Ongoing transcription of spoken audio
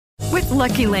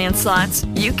Lucky Land Slots,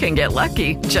 you can get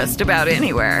lucky just about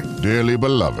anywhere. Dearly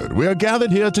beloved, we are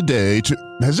gathered here today to...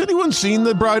 Has anyone seen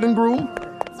the bride and groom?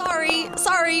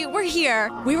 Sorry, we're here.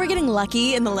 We were getting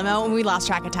lucky in the limo and we lost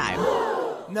track of time.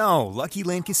 No, Lucky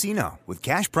Land Casino, with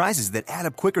cash prizes that add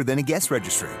up quicker than a guest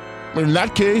registry. In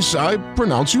that case, I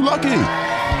pronounce you lucky.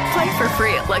 Play for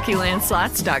free at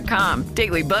LuckyLandSlots.com.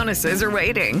 Daily bonuses are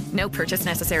waiting. No purchase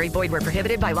necessary. Void where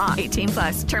prohibited by law.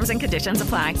 18+. Terms and conditions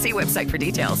apply. See website for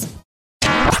details.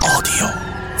 Audio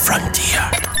Frontier.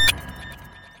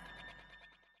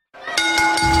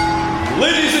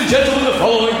 Ladies and gentlemen, the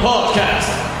following podcast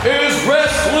is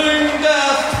Wrestling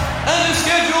Daft and is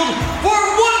scheduled for 1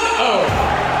 hour.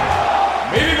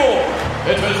 Maybe more.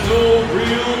 It has no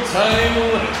real-time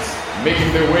limits,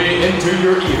 making their way into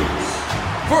your ears.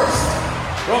 First,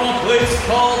 from a place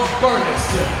called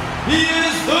Barneston, he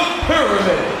is the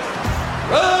Pyramid,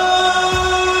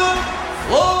 Red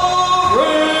Florence.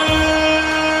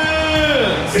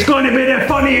 It's going to be the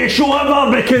funniest show ever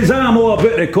because I'm all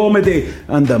about the comedy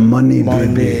and the money,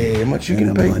 baby. How much you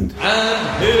going to pay? And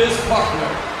his partner,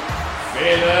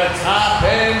 Fela Top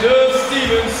End of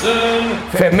Stevenson.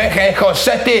 From Echo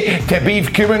City to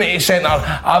Beef Community Centre,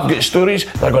 I've got stories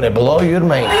that are going to blow your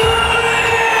mind.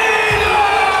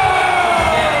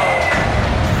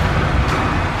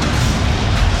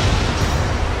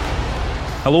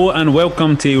 Hello and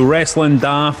welcome to Wrestling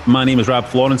Daft. My name is Rab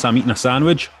Florence. I'm eating a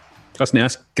sandwich. Listen to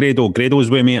this. Grado. Grado's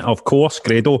with me, of course.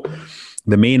 Grado,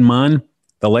 the main man,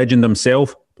 the legend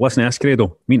himself. Listen to this, Grado.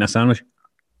 I'm eating a sandwich.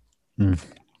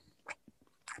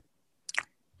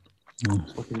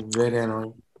 Fucking very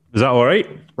annoying. Is that all right?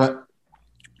 But,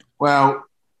 well,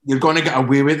 you're going to get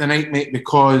away with it tonight, mate,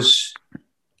 because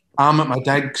I'm at my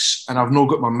digs and I've not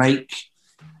got my mic.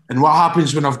 And what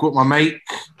happens when I've got my mic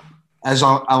is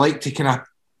I like to kind of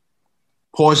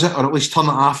pause it or at least turn it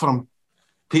off when I'm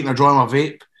taking a draw on my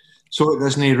vape so it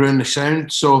doesn't ruin the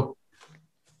sound. So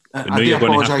I do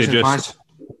apologise in advance.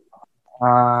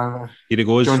 Here it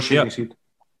goes. John Yep. said.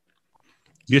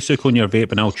 You suck on your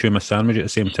vape and I'll chew my sandwich at the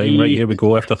same time. Right, here we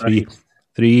go. After 3,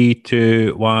 3,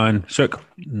 2, 1, suck.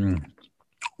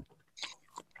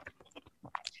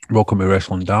 Welcome to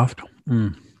Wrestling Daft.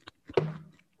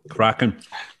 Cracking.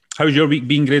 How's your week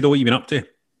been, Grado? What you been up to?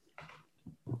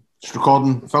 Just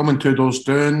recording, filming Two Doors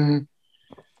Down,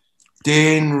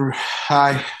 doing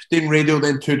radio,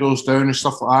 then Two Doors Down and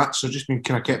stuff like that. So just been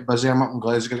kind of kept busy. I'm up in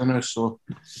Glasgow now, so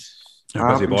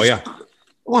Busy boy, yeah.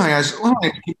 I'm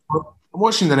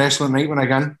watching the wrestling night when I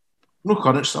can. No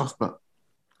current stuff, but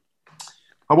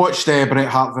I watched Bret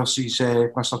Hart versus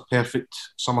Mr. Perfect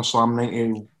SummerSlam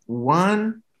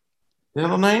 91 the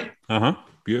other night.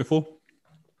 Beautiful.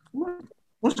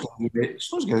 It's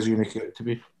not as good as you make it out to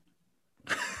be.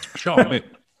 Shut up, mate.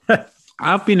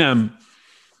 I've been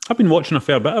watching a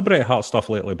fair bit of Bret Hart stuff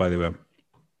lately, by the way,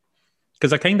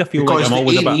 because I kind of feel like I'm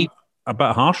always a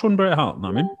bit harsh on Bret Hart. You know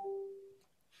what I mean?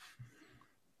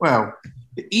 Well,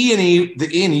 the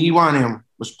A&E one of him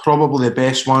was probably the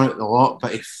best one out of the lot,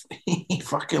 but he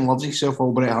fucking loves himself,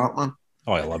 old Bret Hart, man.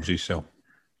 Oh, he loves himself.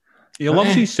 He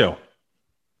loves himself.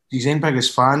 He's his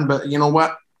biggest fan, but you know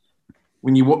what?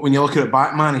 When you look at it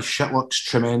back, man, his shit looks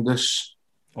tremendous.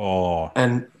 Oh,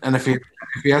 and if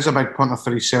he has a big punter for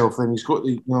himself, then he's got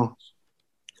the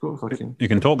fucking. You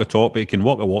can talk the talk, but you can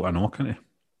walk the walk and knock, can't he?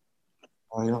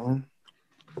 Oh, you know what I mean?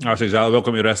 That's exactly.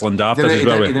 Welcome to Wrestling Daft.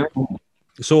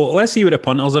 So let's see what the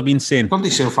punters have been saying. Pumped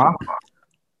himself up.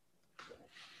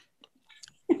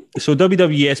 So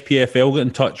WWE SPFL got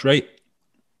in touch, right?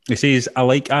 He says, I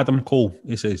like Adam Cole,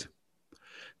 he says.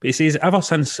 But he says, ever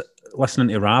since listening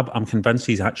to Rab, I'm convinced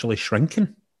he's actually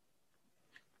shrinking.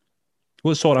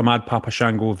 What sort of mad Papa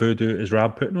Shango voodoo is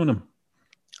Rab putting on him?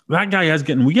 That guy is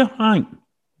getting weird, I think.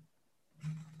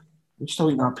 You're still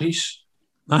eating that piece.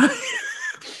 I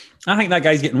think that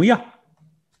guy's getting weird.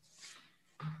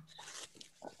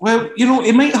 Well, you know,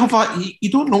 he might have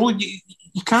you don't know,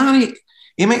 you can't,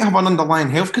 he might have an underlying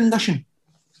health condition.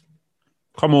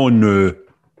 Come on, no.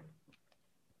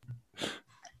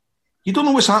 You don't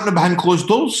know what's happening behind closed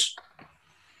doors.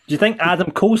 Do you think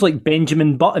Adam Cole's like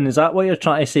Benjamin Button? Is that what you're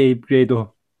trying to say,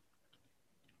 Grado?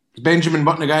 Is Benjamin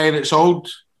Button a guy that's old?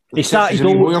 He starts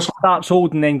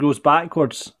old and then grows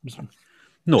backwards.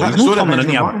 No, he's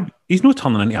not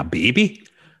turning into a baby.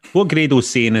 What Grado's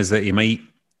saying is that he might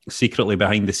secretly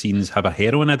behind the scenes have a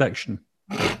heroin addiction.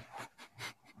 Is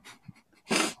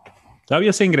that what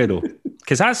you're saying, Grado?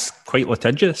 Because that's quite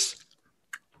litigious.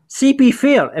 See, be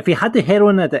fair, if he had the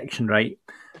heroin addiction, right?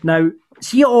 Now,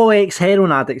 see all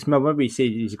ex-heroin addicts, maybe say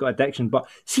he's got addiction, but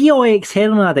see all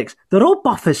ex-heroin addicts, they're all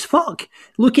buff as fuck.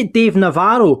 Look at Dave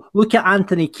Navarro, look at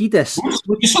Anthony Kiedis.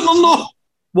 You said no.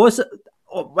 Was it?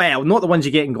 Oh, well, not the ones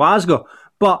you get in Glasgow,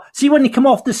 but see when they come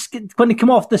off the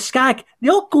Skag, they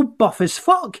all go buff as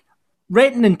fuck.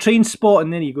 Renting and Train Spot,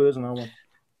 and then you go, there's another one.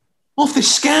 Off the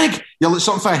Skag? You're like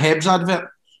something for a Hebs advert.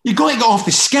 You've got to get off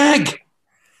the Skag.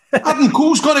 Adam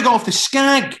Cole's got to go off the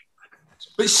Skag.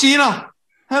 But Sarah,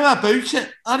 how about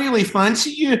it? I really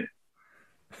fancy you.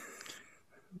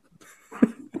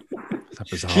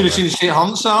 Should have seen St.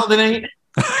 Hunt Saturday night.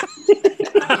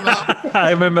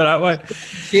 I remember that one.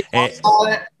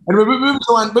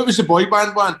 And what was the boy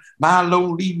band one? My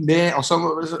Lonely Mate or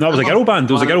something? Was it? No, it was a girl band.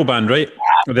 It was a girl band, right?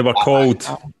 They were called...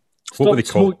 What were they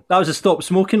called? That was a Stop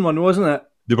Smoking one, wasn't it?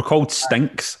 They were called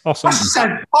Stinks or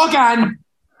something. Again.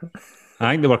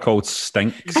 I think they were called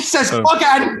Stinks. It says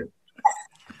again.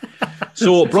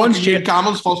 So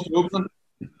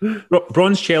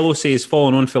Bronzecello says,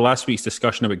 following on for last week's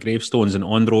discussion about gravestones and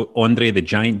Andre the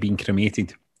Giant being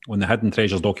cremated on the Hidden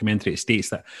Treasures documentary, it states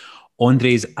that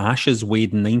Andre's ashes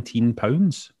weighed 19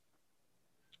 pounds.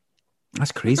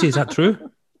 That's crazy. Is that true?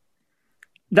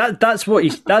 That's what he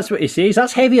says.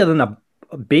 That's heavier than a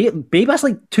baby. That's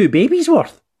like 2 babies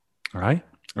worth. All right.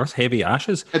 That's heavy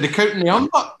ashes. Are they counting the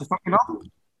unbutt? The fucking unbutt?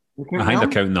 I think they're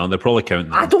counting on. They're probably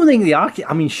counting on. I don't think they are.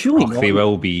 I mean, surely not. They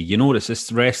will be. You know, it's just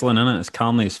wrestling, innit? It's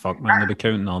carny as fuck, man. They'll be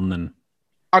counting on. And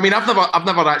I mean, I've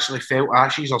never actually felt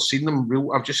ashes or seen them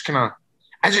real. I've just kind of.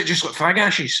 Is it just like frag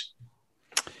ashes?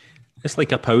 It's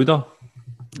like a powder.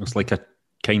 It's like a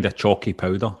kind of chalky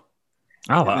powder.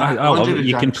 I love it.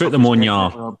 You can put them on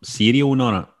your cereal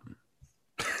on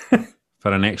it.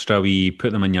 For an extra, we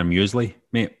put them in your muesli,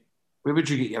 mate. Where would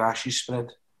you get your ashes spread?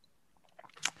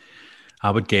 I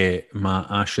would get my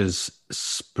ashes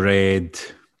spread.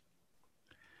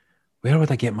 Where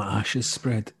would I get my ashes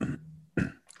spread?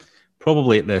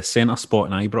 Probably at the centre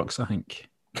spot in Ibrox, I think.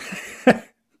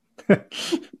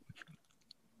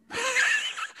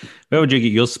 Where would you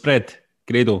get yours spread,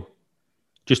 Grado?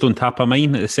 Just on top of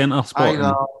mine at the centre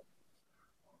spot?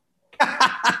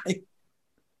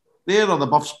 There or the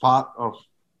Buffs Park or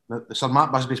the Sir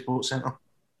Matt Bisbee Sports Centre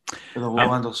where the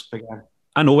Lowlanders began.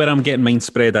 I know where I'm getting mine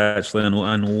spread, actually.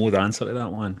 I know the answer to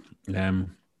that one.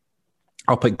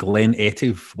 Up at Glen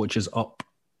Etive, which is up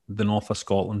the north of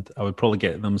Scotland. I would probably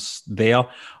get them there, or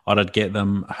I'd get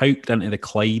them hooked into the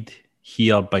Clyde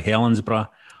here by Helensburgh,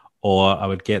 or I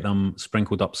would get them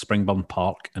sprinkled up Springburn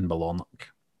Park in Ballarnock.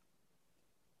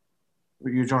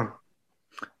 What are you, John?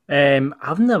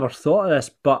 I've never thought of this,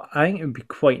 but I think it would be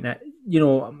quite nice. You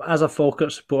know, as a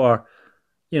Falkirk supporter,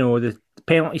 you know, the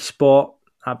penalty spot,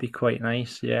 that'd be quite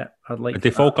nice. Yeah, I'd like.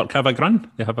 Did Falkirk have a ground?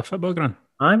 They have a football ground.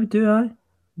 I would do.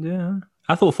 Yeah.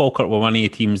 I thought Falkirk were one of the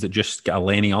teams that just get a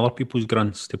lenny other people's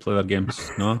grounds to play their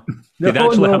games. No, they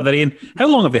actually have their own. How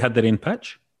long have they had their own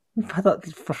pitch? We've had that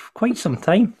for quite some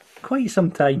time.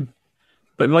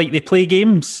 But like they play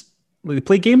games. Like, they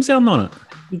play games there on it.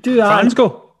 They do. Fans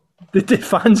go. They do.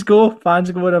 Fans go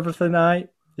and everything. Aye.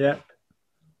 Yeah.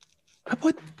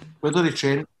 What? Where do they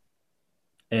train?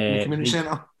 In the community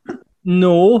centre?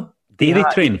 No. Do they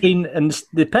train? In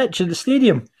the pitch in the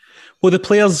stadium. Well, the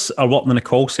players are working in a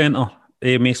call centre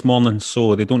most mornings,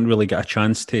 so they don't really get a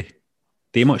chance to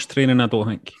do much training, I don't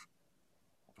think.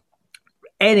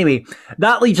 Anyway,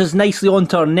 that leads us nicely on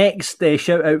to our next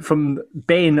shout out from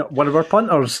Ben, one of our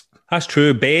punters. That's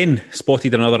true. Ben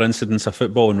spotted another incidence of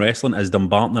football and wrestling as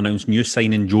Dumbarton announced new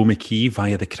signing Joe McKee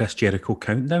via the Chris Jericho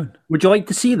countdown. Would you like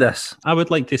to see this? I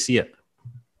would like to see it.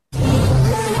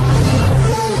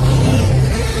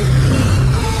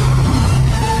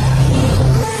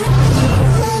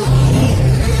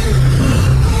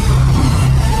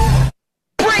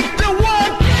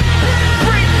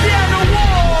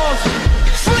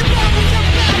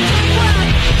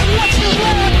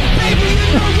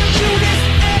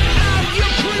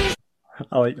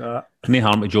 I like that. No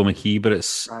harm to Joe McKee, but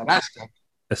it's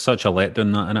such a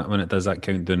letdown that, innit, when it does that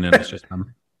countdown and it's just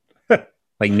him.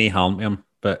 Like, no harm to him,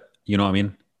 but you know what I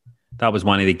mean? That was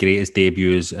one of the greatest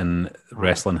debuts in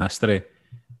wrestling history.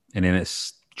 And then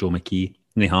it's Joe McKee.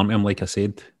 No harm to him, like I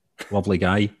said. Lovely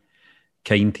guy.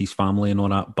 Kind to his family and all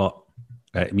that, but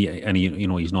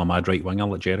he's not a mad right winger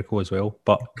like Jericho as well.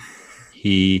 But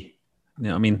he... You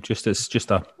know what I mean? It's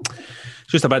just a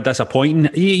bit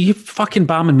disappointing. You fucking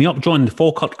bamming me up, John. The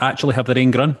Falkirk actually have their own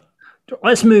ground.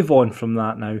 Let's move on from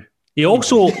that now. He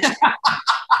also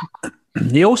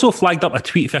flagged up a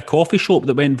tweet for a coffee shop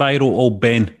that went viral, old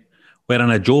Ben, where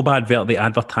in a job advert they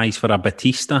advertised for a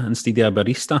Batista instead of a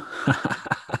barista.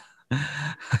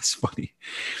 That's funny.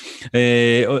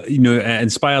 It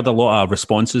inspired a lot of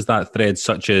responses, that thread,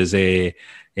 such as I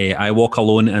walk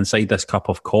alone inside this cup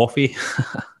of coffee.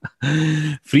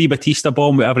 Free Batista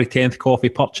bomb with every 10th coffee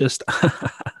purchased.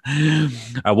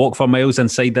 I walk for miles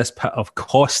inside this pit of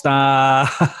Costa.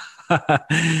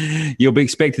 You'll be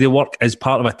expected to work as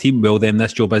part of a team. Well, then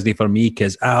this job isn't for me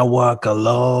because I work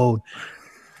alone.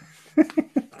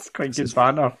 It's quite good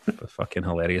banter. Fucking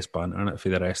hilarious banter, isn't it, for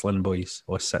the wrestling boys?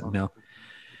 All sitting there,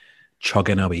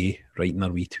 chugging away, writing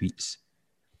their wee tweets.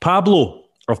 Pablo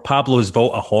of Pablo's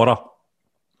Vault of Horror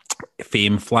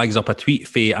fame flags up a tweet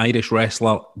for Irish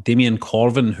wrestler Damien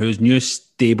Corvin, whose new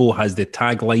stable has the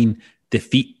tagline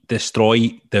 "Defeat,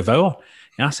 Destroy, Devour."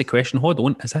 He asks the question, hold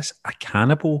on, is this a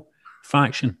cannibal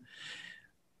faction?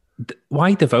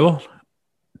 Why devour?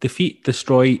 Defeat,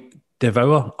 destroy,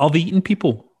 devour? Are they eating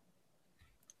people?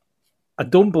 I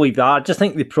don't believe that. I just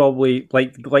think they probably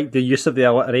like the use of the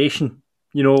alliteration.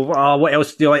 You know, what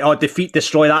else do you like? Oh, defeat,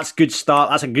 destroy, that's a good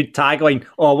start. That's a good tagline.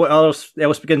 Oh, what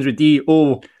else begins with D?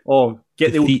 Oh,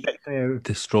 get defeat, the...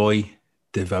 destroy,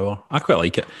 devour. I quite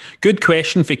like it. Good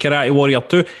question for Karate Warrior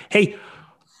 2. Hey,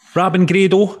 Rabin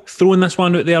Grado, throwing this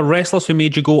one out there. Wrestlers who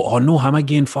made you go, oh no, him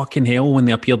again, fucking hell, when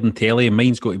they appeared in telly.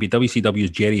 Mine's got to be WCW's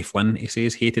Jerry Flynn. He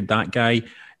says, hated that guy.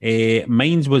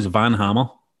 Mine's was Van Hammer,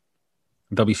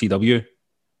 WCW.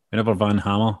 Whenever Van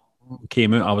Hammer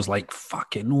came out, I was like,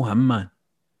 fucking know him, man.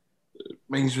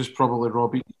 Mine's was probably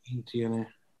Robbie E in TNA.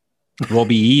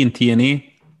 Robbie E in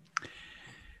TNA.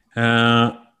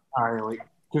 I like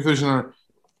 2000.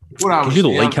 You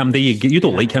don't like him, do you? You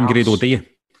don't like him, Grado, do you?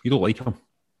 You don't like him.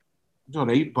 He's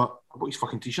alright, but I bought his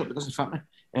fucking t-shirt, but it doesn't fit me.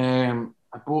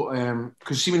 I bought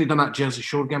because see when he done that Jersey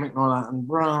Shore gimmick and all that, and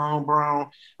and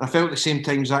I felt at the same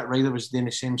time Zack Ryder was doing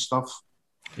the same stuff.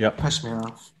 Yep. Pissed me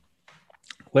off.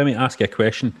 Let me ask you a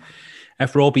question.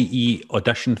 If Robbie E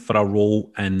auditioned for a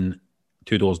role in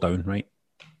Two Doors Down, right,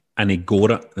 and he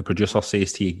got it, the producer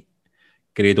says to you,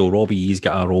 Grado, Robbie E's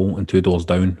got a role in Two Doors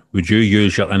Down, would you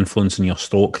use your influence and your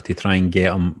stroke to try and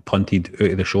get him punted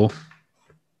out of the show?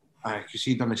 Aye, because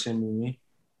he done the same with me.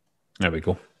 There we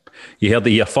go. You heard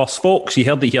it here first, folks. You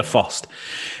heard it here first.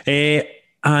 And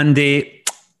the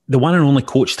one and only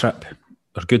Coach Trip,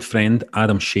 our good friend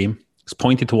Adam Shame, has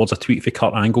pointed towards a tweet for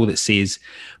Kurt Angle that says,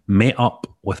 met up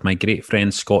with my great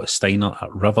friend Scott Steiner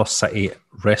at River City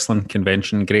Wrestling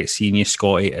Convention. Great seeing you,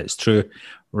 Scotty. It's true.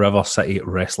 River City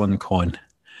Wrestling Con.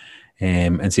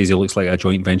 And says he looks like a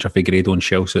joint venture for Grado and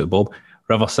Shell Suit Bob.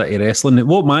 River City Wrestling.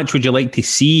 What match would you like to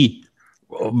see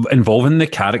involving the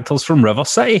characters from River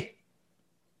City?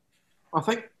 I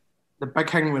think the big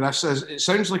thing with this is it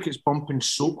sounds like it's bumping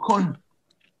SoapCon.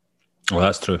 Oh,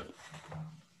 that's true.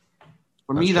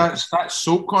 For me, that's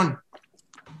SoapCon.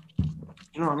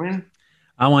 You know what I mean?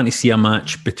 I want to see a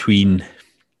match between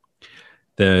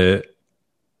I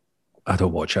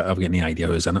don't watch it. I've got any idea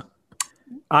who's in it.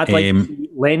 I'd like to see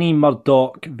Lenny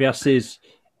Murdoch versus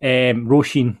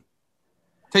Roshin.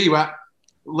 Tell you what,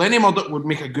 Lenny Murdoch would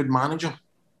make a good manager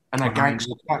in a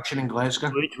gangster faction in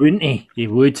Glasgow. Wouldn't he? He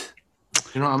would.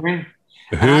 You know what I mean?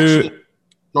 Actually,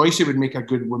 Joyce would make a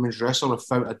good women's wrestler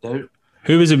without a doubt.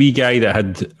 Who was a wee guy that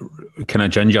had kind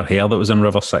of ginger hair that was in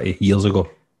River City years ago?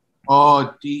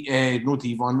 Oh, no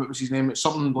Devon. What was his name? It's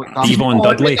something like that. Devon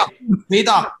Dudley.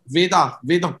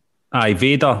 Vader. Aye,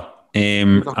 Vader.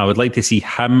 I would like to see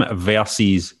him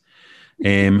versus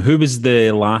who was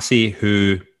the lassie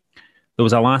who... There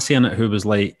was a lassie in it who was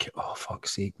like, oh,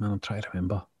 fuck's sake, man, I'm trying to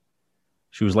remember.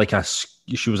 She was like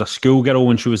she was a schoolgirl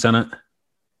when she was in it.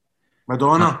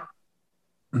 Madonna?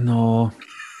 No,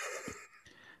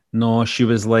 she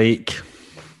was like...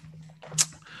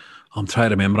 I'm trying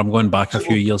to remember. I'm going back a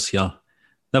few years here.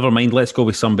 Never mind, let's go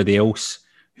with somebody else.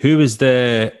 Who was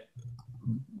the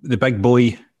big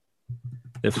boy?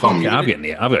 I've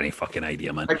got any fucking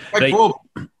idea, man. Big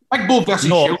Bob versus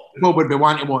Shell Bob would be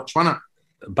one to watch, wouldn't it?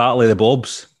 Battle of the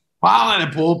Bobs. Battle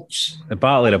of the Bobs. The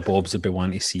Battle of the Bobs would be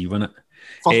one to see, wouldn't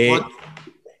it?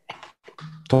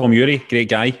 Tom Urie, great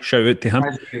guy. Shout out to him.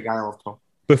 Great guy, I love Tom.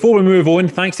 Before we move on,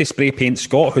 thanks to Spray Paint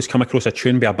Scott, who's come across a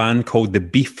tune by a band called The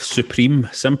Beef Supreme,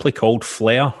 simply called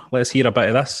Flair. Let's hear a bit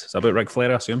of this. It's about Ric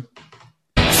Flair, I assume.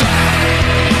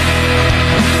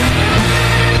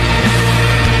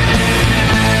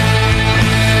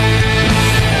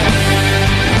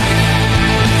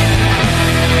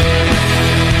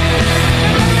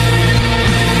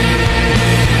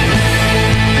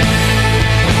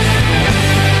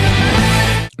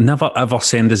 Never ever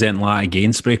send us anything like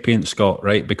again, Spray Paint Scott,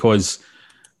 right? Because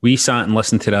we sat and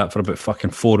listened to that for about fucking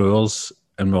 4 hours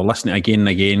and we were listening again and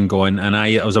again going, and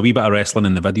I was a wee bit of wrestling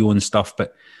in the video and stuff,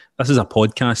 but this is a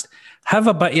podcast. Have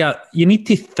a bit of, you need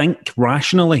to think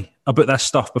rationally about this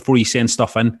stuff before you send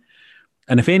stuff in.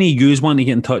 And if any of you want to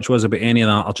get in touch with us about any of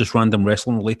that or just random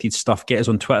wrestling related stuff, get us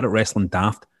on Twitter at Wrestling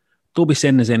Daft. Don't be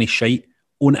sending us any shite.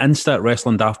 On Insta at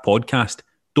Wrestling Daft Podcast.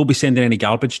 Don't be sending any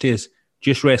garbage to us.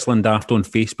 Just Wrestling Daft on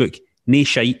Facebook. No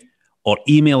shite. Or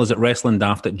email us at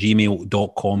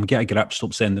wrestlingdaft@gmail.com. Get a grip.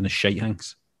 Stop sending us shite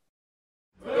things.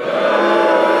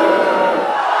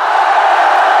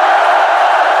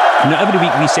 Now, every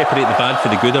week we separate the bad for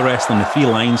the good of wrestling, the 3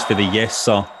 lines for the yes,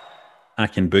 sir, I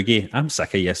can boogie. I'm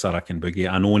sick of yes, sir, I can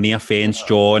boogie. I know, no offence,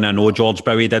 John. I know George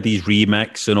Bowie did his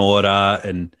remix and all that,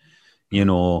 and, you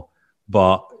know,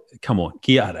 but come on,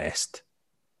 give it a rest.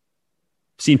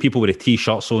 Seen people with the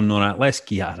T-shirts on and all that. Let's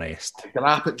give it a rest.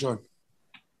 Wrap it, John.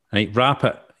 Right, wrap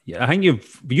it. I think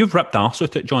you've ripped arse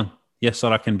with it, John. Yes,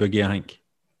 sir, I can boogie, I think.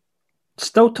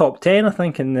 Still top 10, I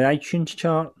think, in the iTunes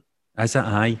chart. Is it?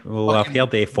 Aye. Well, I've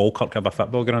heard Falkirk have a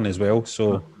football ground as well.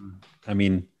 So, I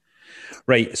mean,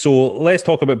 right. So let's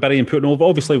talk about Barry and putting over.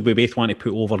 Obviously, we both want to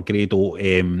put over Grado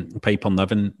Piper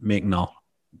Niven making her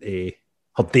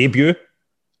debut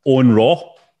on Raw.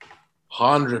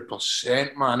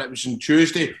 100%, man. It was on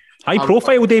Tuesday. High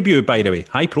profile debut, by the way.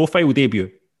 High profile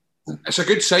debut. It's a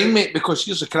good sign, mate, because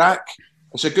here's the crack.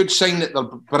 It's a good sign that they're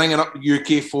bringing up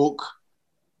UK folk.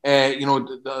 You know,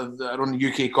 they're on the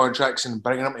UK contracts and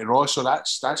bringing them to Raw, so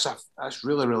that's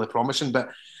really, really promising. But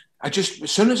as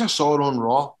soon as I saw her on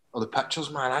Raw or the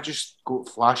pictures, man, I just got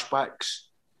flashbacks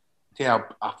to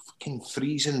a fucking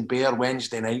freezing bare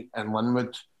Wednesday night in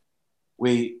Linwood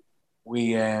with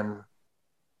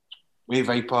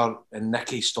Viper and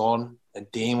Nikki Storm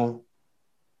and Damo,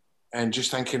 and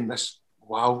just thinking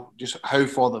just how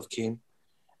far they've came,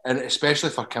 and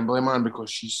especially for Kimberly, man,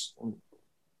 because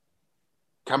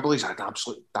Kimberly's an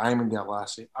absolute diamond there,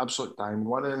 lassie. Absolute diamond.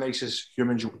 One of the nicest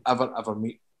humans you'll ever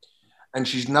meet. And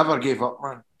she's never gave up,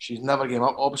 man. She's never gave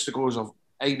up. Obstacles have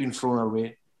been thrown her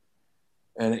way.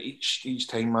 And each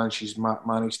time, man, she's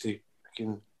managed to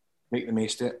make the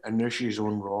most of it. And now she's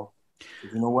on Raw.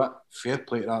 You know what? Fair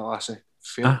play to that, lassie.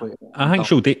 Fair play to that. I think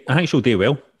she'll do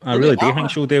well. I really do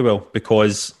think she'll do well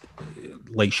because,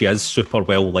 like, she is super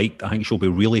well liked. I think she'll be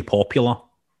really popular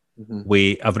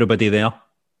with everybody there.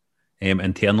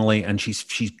 Internally, and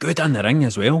she's good in the ring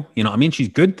as well. You know what I mean? She's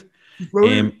good.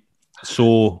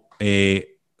 So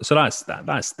that's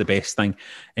the best thing.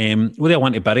 What do I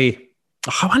want to bury?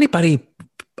 I want to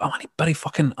bury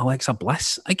fucking Alexa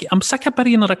Bliss. I'm sick of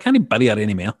burying her. I can't bury her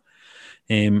anymore.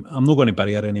 I'm not going to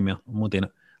bury her anymore. I'm not doing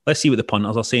it. Let's see what the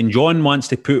punters are saying. John wants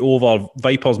to put over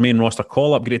Viper's main roster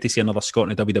call-up. Great to see another Scot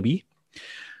in the WWE.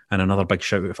 And another big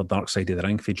shout-out for Dark Side of the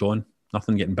Ring for John.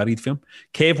 Nothing getting buried for him.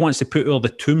 Kev wants to put over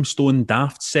the Tombstone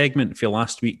Daft segment for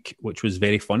last week, which was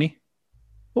very funny.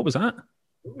 What was that?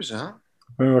 What was that?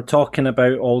 We were talking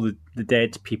about all the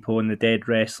dead people and the dead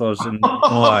wrestlers. And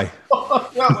aye.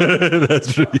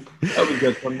 That's right. That was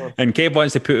good fun, man. And Kev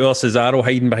wants to put over Cesaro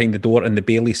hiding behind the door in the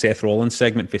Bailey Seth Rollins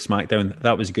segment for SmackDown.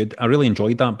 That was good. I really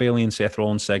enjoyed that Bailey and Seth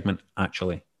Rollins segment,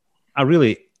 actually. I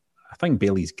think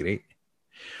Bailey's great.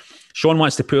 Sean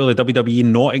wants to put all the WWE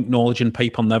not acknowledging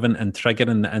Piper Niven and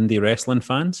triggering the indie wrestling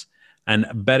fans, and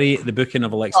bury the booking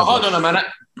of Alexa Bliss. Hold on a minute.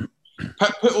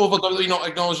 Put over WWE not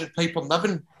acknowledging Piper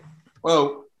Niven.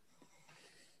 Well,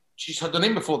 she's had the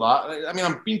name before that. I mean,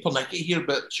 I'm being pernickety here,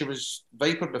 but she was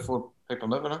Viper before Piper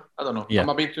Niven. I don't know. Yeah. Am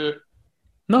I being too...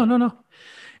 No.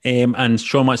 And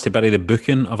Sean wants to bury the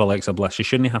booking of Alexa Bliss. She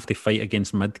shouldn't have to fight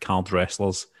against mid-card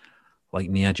wrestlers like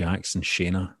Nia Jax and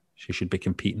Shayna. She should be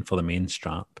competing for the main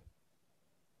strap.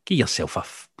 Give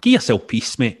yourself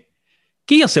peace, mate.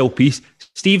 Give yourself peace.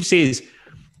 Steve says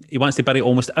he wants to bury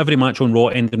almost every match on Raw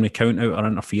ending with count out or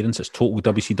interference. It's total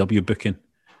WCW booking.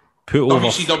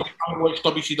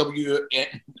 WCW.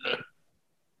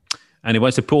 And he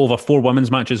wants to put over 4 women's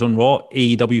matches on Raw.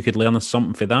 AEW could learn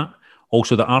something for that.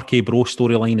 Also, the RK Bro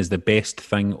storyline is the best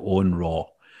thing on Raw.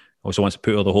 Also wants to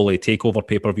put over the whole TakeOver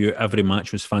pay-per-view. Every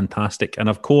match was fantastic. And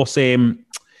of course,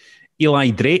 Eli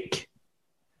Drake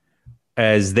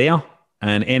is there,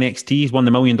 and NXT. He's won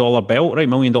the $1 million belt, right? $1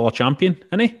 million champion,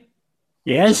 isn't he?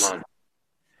 Yes.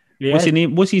 What's his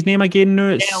name? What's his name again? Now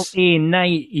it's LA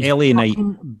Knight. LA Knight.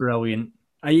 Brilliant.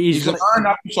 He's a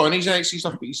man. He's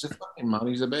the fucking man.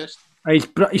 He's the best. He's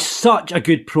such a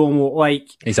good promo. Like,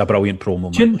 he's a brilliant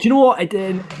promo. Do you know what?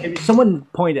 Someone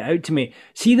pointed it out to me.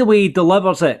 See the way he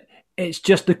delivers it. It's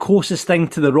just the closest thing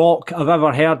to The Rock I've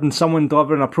ever heard in someone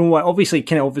delivering a promo. Obviously,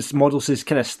 kind of models his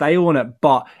kind of style on it,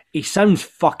 but he sounds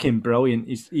fucking brilliant.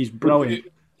 He's brilliant.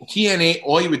 TNA,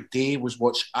 all he would do was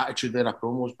watch Attitude Era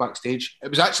promos backstage. It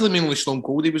was actually mainly Stone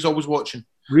Cold he was always watching.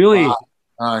 Really?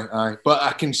 Aye. But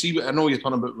I can see, I know you're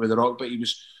talking about with The Rock, but he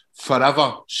was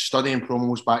forever studying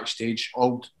promos backstage,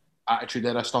 old Attitude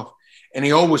Era stuff. And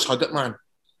he always had it, man.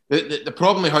 The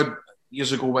problem he had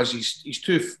years ago was he's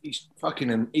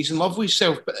in love with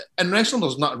himself. But in wrestling,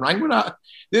 there's nothing wrong with that.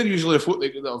 They're usually the folk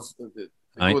that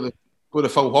go the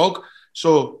full hog.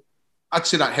 So I'd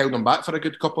say that held him back for a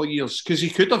good couple of years because he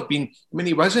could have been. I mean,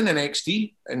 he was in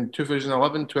NXT in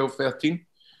 2011, 12, 13.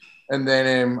 And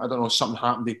then, I don't know, something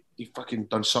happened. He fucking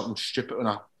done something stupid on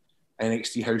a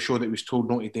NXT house show that he was told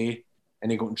not to do,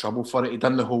 and he got in trouble for it. He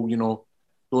done the whole,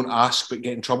 don't ask, but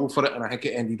get in trouble for it, and I think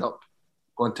it ended up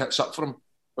going tits up for him.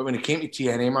 But when he came to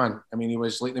TNA, man, I mean, he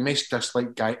was like the most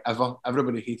disliked guy ever.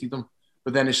 Everybody hated him.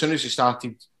 But then as soon as he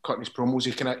started cutting his promos,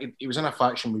 he was in a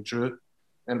faction with Drew,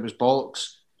 and it was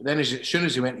bollocks. But then as soon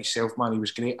as he went himself, man, he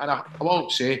was great. And I will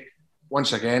say,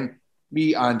 once again,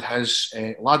 me and his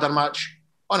ladder match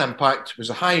on Impact was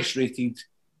the highest rated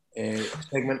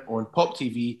segment on Pop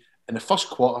TV in the first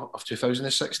quarter of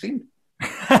 2016.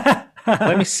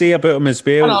 Let me say about him as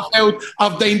well. And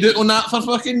I've dined out on that for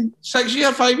fucking 5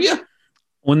 years.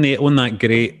 On that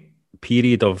great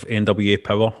period of NWA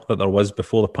power that there was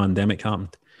before the pandemic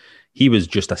happened, he was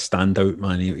just a standout,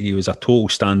 man. He was a total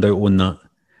standout on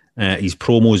that. His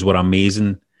promos were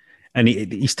amazing. And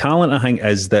his talent, I think,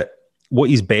 is that what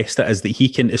he's best at is that he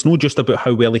can, it's not just about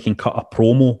how well he can cut a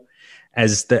promo,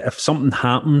 is that if something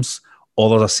happens or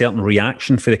there's a certain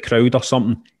reaction for the crowd or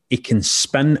something, he can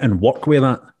spin and work with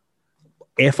that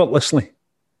effortlessly.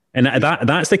 And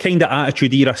that's the kind of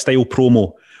Attitude Era style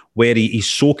promo where he's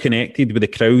so connected with the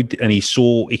crowd and he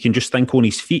can just think on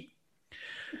his feet.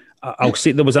 I'll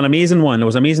say there was an amazing one. There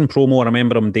was an amazing promo I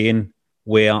remember him doing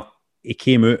where he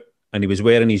came out and he was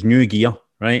wearing his new gear,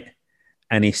 right?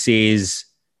 And he says,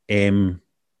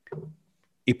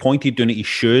 he pointed down at his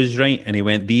shoes, right? And he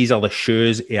went, "These are the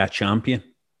shoes of a champion,"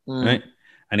 right?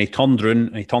 And he turned around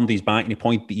and he turned his back and he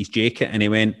pointed at his jacket and he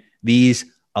went, "These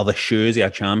are the shoes of a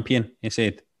champion," he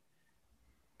said.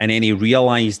 And then he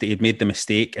realised that he'd made the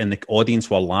mistake and the audience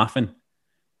were laughing.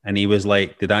 And he was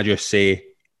like, "Did I just say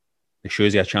the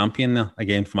shoes of a champion there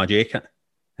again for my jacket?"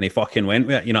 And he fucking went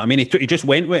with it. You know what I mean? He just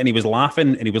went with it and he was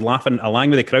laughing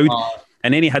along with the crowd.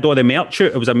 And then he had all the merch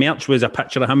out. It was a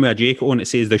picture of him with a jacket on. It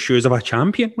says the shoes of a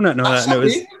champion.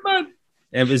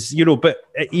 It was, but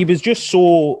he was just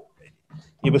so,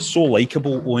 he was so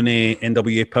likeable on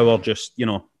NWA Power. Just an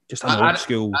old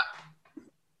school.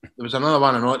 There was another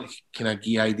one. I know kind of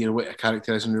gay idea of what a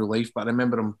character is in real life, but I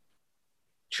remember him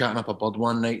chatting up a bud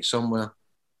one night somewhere,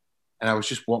 and I was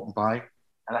just walking by,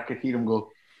 and I could hear him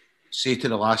say to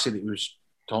the lassie that he was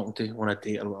talking to on a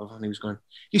date or whatever, and he was going,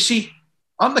 "You see,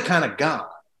 I'm the kind of guy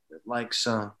that likes,"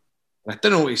 I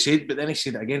don't know what he said, but then he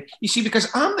said it again. "You see, because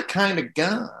I'm the kind of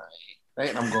guy," right?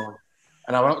 And I'm going,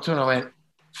 and I went up to him and I went,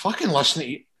 "Fucking listen to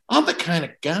you. I'm the kind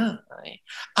of guy.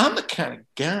 I'm the kind of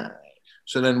guy."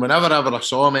 So then whenever I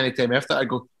saw him anytime after, I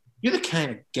go, "You're the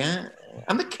kind of guy.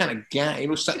 I'm the kind of guy."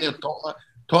 Sitting there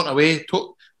talking away,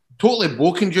 totally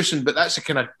boken juicing, but that's the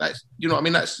kind of, that's, you know what I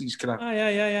mean? That's he's kind of,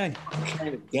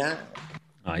 kind of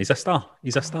guy. He's a star.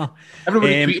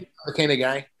 Everybody tweet the kind of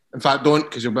guy. In fact, don't,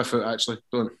 because you'll biff out, actually.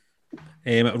 Don't.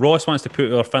 Ross wants to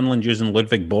put our Finland using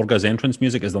Ludwig Borga's entrance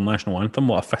music as their national anthem.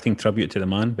 What a fitting tribute to the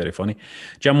man. Very funny.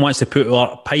 Jim wants to put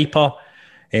our Piper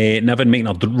Niven making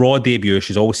her Raw debut.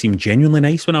 She's always seemed genuinely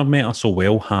nice when I've met her, so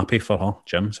well, happy for her.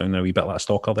 Jim, sounding a wee bit like a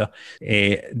stalker there.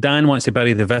 Dan wants to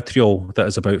bury the vitriol that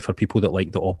is about for people that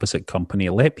like the opposite company.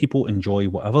 Let people enjoy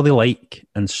whatever they like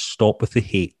and stop with the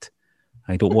hate.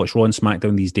 I don't watch Raw and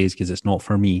SmackDown these days because it's not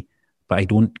for me, but I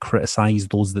don't criticise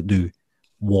those that do.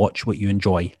 Watch what you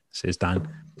enjoy, says Dan.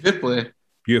 Good play.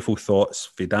 Beautiful thoughts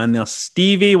for Dan there.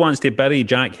 Stevie wants to bury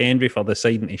Jack Henry for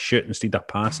deciding to shoot instead of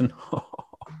passing.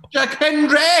 Jack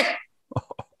Henry!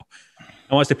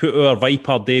 I wants to put our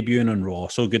Viper debuting on Raw.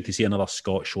 So good to see another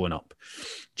Scot showing up.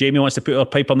 Jamie wants to put our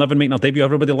Piper Niven making her debut.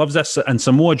 Everybody loves this. And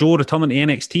Samoa Joe returning to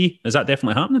NXT. Is that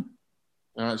definitely happening?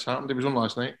 It's happened. He was on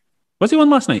last night. Was he on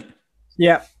last night?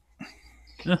 Yeah.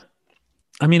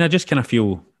 I mean, I just kind of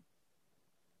feel...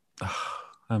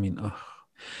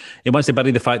 He wants to bury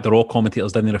the fact that Raw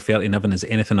commentators didn't refer to Niven as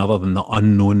anything other than the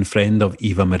unknown friend of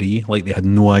Eva Marie. Like they had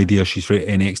no idea she's from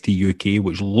NXT UK,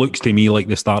 which looks to me like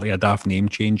the start of a daft name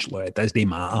change. Like, it doesn't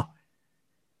matter.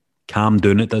 Calm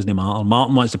down, it doesn't matter.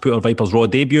 Martin wants to put our Viper's Raw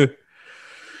debut.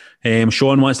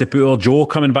 Sean wants to put our Joe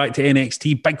coming back to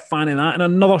NXT. Big fan of that. And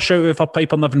another shout out for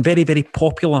Piper Niven. Very, very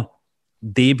popular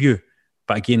debut.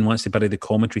 But again, wants to bury the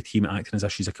commentary team acting as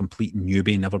if she's a complete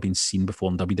newbie, never been seen before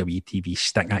on WWE TV.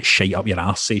 Stick that shite up your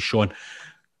arse, says Sean.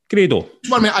 Grado.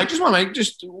 I just want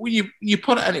to when you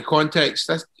put it into context,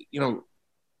 this,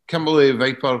 Kimberly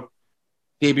Viper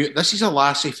debut. This is a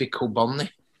lassie for Kilburnie,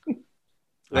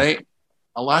 right?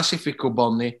 A lassie for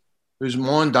Kilburnie whose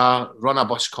mom and dad run a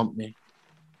bus company.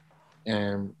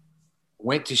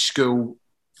 went to school.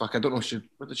 Fuck, I don't know.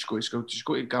 Where did she go to school? Did she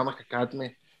go to Garlick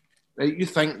Academy? Right, you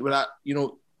think with that, you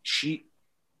know, she's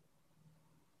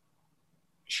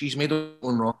made her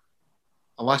own wrong.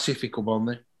 Alassie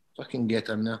Fico-Burnley, fucking get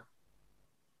in there.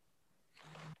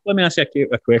 Let me ask you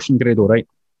a question, Grado, right?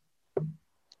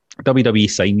 WWE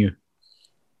sign you.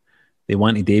 They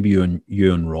want to debut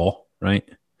you on Raw, right?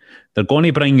 They're going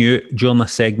to bring you during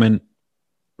this segment.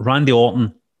 Randy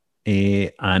Orton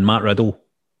and Matt Riddle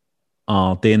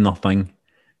are doing their thing,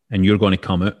 and you're going to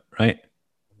come out, right?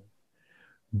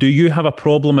 Do you have a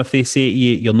problem if they say to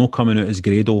you, you're not coming out as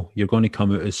Grado, you're going to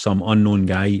come out as some unknown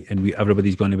guy, and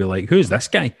everybody's going to be like, who's this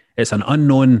guy? It's an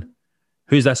unknown.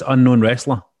 Who's this unknown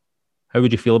wrestler? How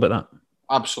would you feel about that?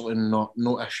 Absolutely not.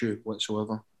 No issue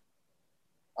whatsoever.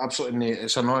 Absolutely not.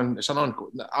 It's an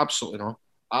absolutely not.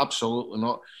 Absolutely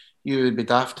not. You would be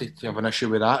daft to have an issue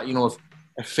with that. You know,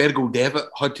 if Fergal Devitt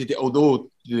had to do, although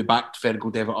they backed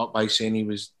Fergal Devitt up by saying he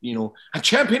was, you know, a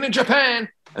champion in Japan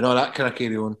and all that kind of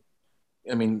carry on.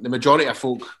 I mean, the majority of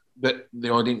folk that the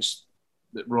audience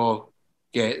that Raw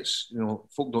gets, you know,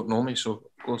 folk don't know me, so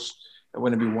of course it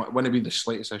wouldn't be the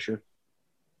slightest issue.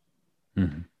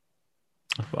 Mm-hmm.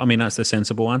 I mean, that's the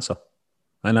sensible answer,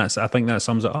 and I think that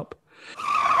sums it up.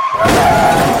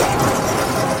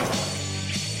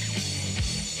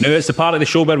 Now it's the part of the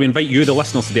show where we invite you, the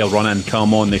listeners, to their run and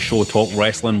come on the show, talk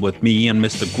wrestling with me and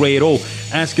Mr. Grado.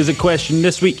 Ask us a question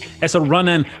this week. It's a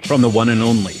run-in from the one and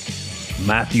only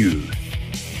Matthew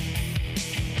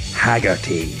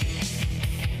Haggerty.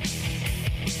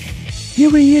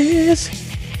 Here he is,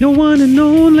 the one and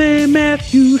only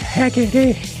Matthew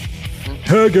Haggerty.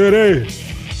 Haggerty,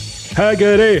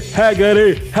 Haggerty,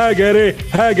 Haggerty, Haggerty,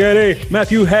 Haggerty,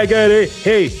 Matthew Haggerty.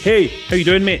 Hey, how you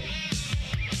doing, mate?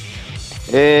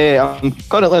 I'm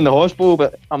currently in the hospital,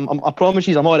 but I promise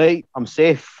you I'm all right. I'm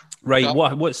safe. Right,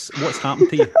 what's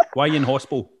happened to you? Why are you in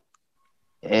hospital?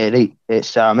 Right,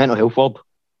 it's a mental health ward.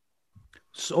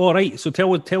 So, all right, so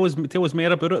tell us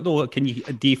more about it though.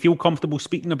 Do you feel comfortable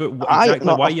speaking about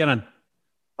why you're in?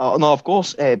 No, of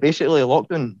course. Basically,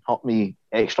 lockdown hurt me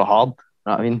extra hard.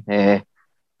 You know what I mean?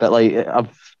 But like,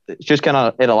 it's just kind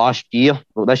of in the last year,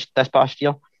 well, this past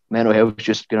year, mental health's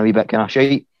just going to be a bit kind of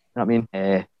shite. You know what I mean?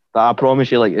 But I promise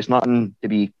you, like, it's nothing to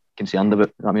be concerned about.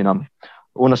 You know what I mean? I'm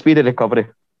on a speedy recovery.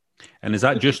 And is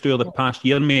that just through the past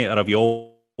year, mate, or have you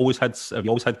always had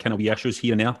kind of wee issues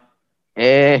here and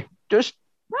there?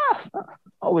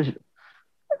 Always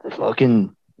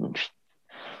fucking.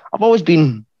 I've always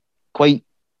been quite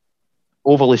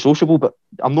overly sociable, but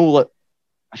I'm not like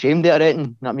ashamed of it or anything.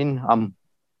 You know what I mean?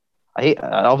 I hate.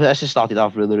 This has started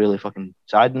off really, really fucking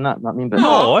sad and that. You know what I mean? But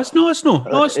no, it's not.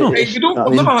 No, it's not.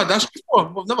 We've never had this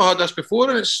before. We've never had this before,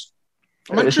 and it's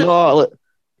not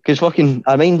because fucking.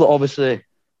 I mean, obviously,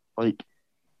 like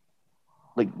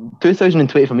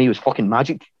 2020 for me was fucking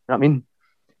magic. You know what I mean?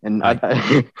 And I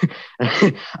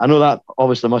know that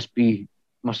obviously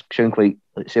must sound quite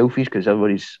like selfish because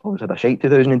everybody's always had a shite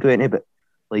 2020, but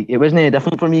like it wasn't any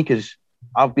different for me because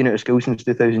I've been out of school since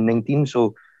 2019,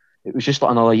 so it was just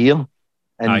like another year,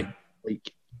 and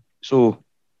like so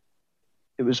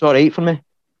it was all right for me.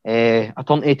 I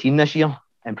turned 18 this year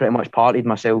and pretty much partied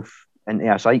myself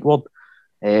into a psych ward.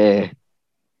 I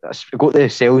got the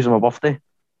cells on my birthday.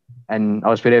 And I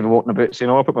was very walking about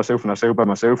saying, I put myself in a cell by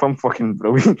myself. I'm fucking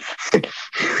brilliant.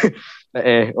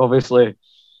 But obviously,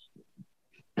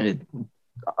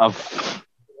 I've...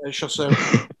 It's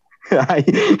yourself. How's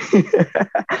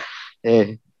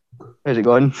it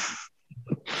going?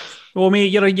 Well,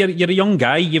 mate, you're a young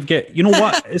guy. You've got... You know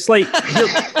what? It's like...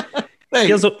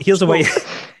 Here's the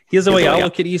way I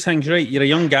look at these things, right? You're a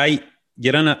young guy.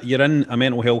 You're in a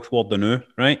mental health ward now,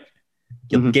 right?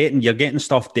 You're getting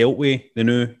stuff dealt with,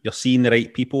 you're seeing the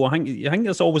right people. I think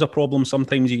there's always a problem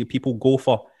sometimes. People go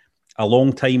for a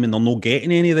long time and they're not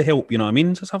getting any of the help, you know what I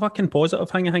mean? It's a fucking positive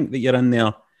thing, I think, that you're in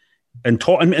there and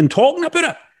talking about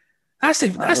it. That's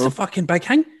the fucking big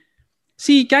thing.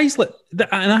 See, guys, and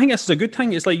I think this is a good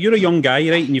thing. It's like you're a young guy,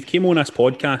 right? And you've came on this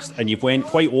podcast and you've went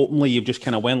quite openly. You've just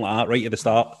kind of went like that right at the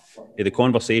start of the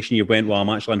conversation. You went, well, I'm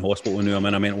actually in hospital now. I'm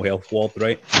in a mental health ward,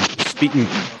 right? And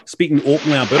speaking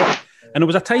openly about it. And it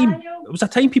was a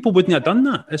time people wouldn't have done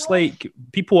that. It's like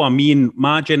people, me and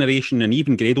my generation and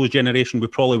even Grado's generation, we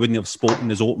probably wouldn't have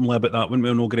spoken as openly about that, wouldn't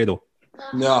we, no, Grado?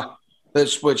 No,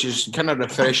 which is kind of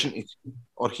refreshing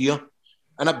to hear.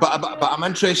 But I'm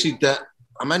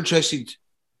interested.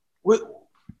 What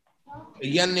a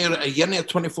year near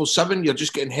 24/7. You're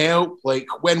just getting help. Like,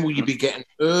 when will you be getting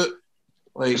out?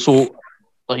 Like, so,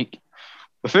 like,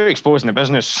 without exposing the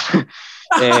business,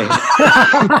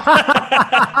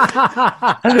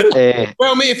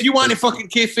 Well, mate, if you want to fucking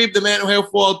kayfabe the mental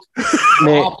health ward,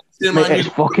 mate, it's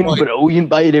fucking brilliant,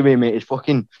 by the way, mate. It's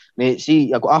fucking, mate.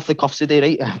 See, I got off the cuffs today,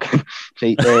 right?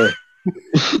 Right.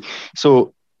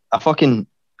 So I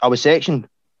was sectioned,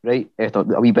 right, after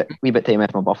a wee bit time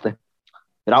after my birthday.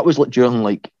 But that was like during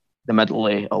like the middle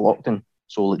of lockdown.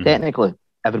 So like, technically,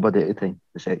 everybody at the time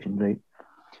was sectioned, right?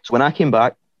 So when I came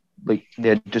back, like they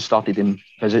had just started doing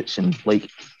visits and like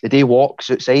the day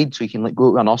walks outside, so you can like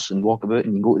go to a nurse and walk about,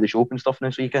 and you can go to the shop and stuff now,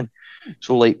 so you can.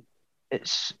 So like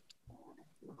it's,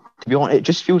 to be honest, it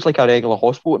just feels like a regular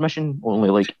hospital admission, only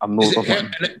like I'm not.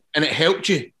 And it helped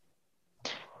you.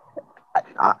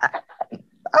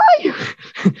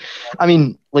 I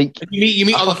mean, like you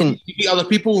meet other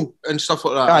people and stuff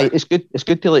like that. Aye, it's good. It's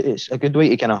good to like, it's a good way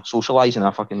to kind of socialise in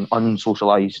a fucking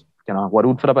unsocialised kind of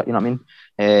world for a bit. You know what I mean?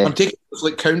 I'm taking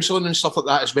like counselling and stuff like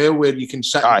that as well, where you can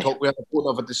sit and talk with other people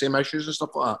that have the same issues and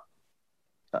stuff like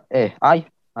that. Aye.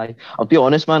 I'll be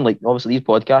honest, man. Like, obviously, these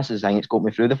podcasts is, I think it's got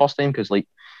me through the first time because, like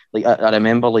I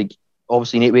remember, like,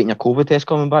 obviously, you need to wait on your COVID test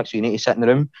coming back, so you need to sit in the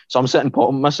room. So I'm sitting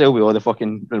potting myself with all the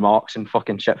fucking remarks and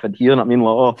fucking shit for here. And I mean,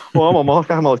 like, I'm a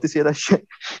mark, I'm allowed to say this shit.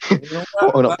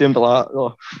 Potting up doing like,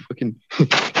 fucking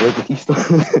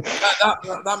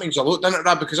that means a lot, doesn't it,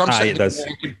 Rab? Because I'm sitting there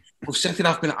thinking, we've sitting,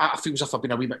 I feel as if I've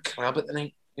been a wee bit crab at the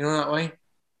night. You know that way?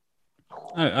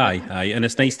 Aye, and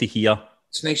it's nice to hear.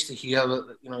 It's nice to hear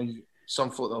that, you know, some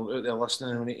folk are out there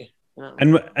listening and you know.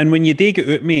 And when you do get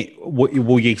out, mate,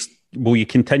 will you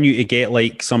continue to get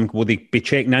like some? Will they be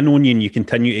checking in on you and you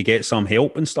continue to get some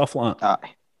help and stuff like that?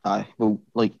 Aye. Well,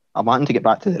 like I'm wanting to get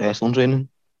back to the wrestling training.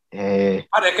 I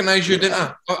recognise you, didn't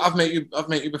I? I've met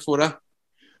you before, eh?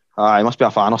 Aye, must be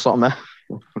a fan or something, eh?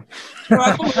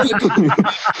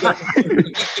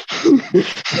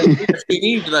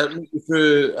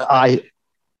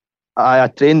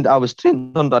 I was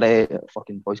trained under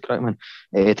fucking voice crack, man.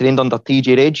 Trained under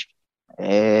TJ Rage.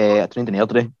 I trained in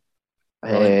Airdrie.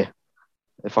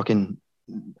 Fucking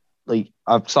like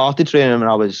I started training when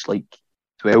I was like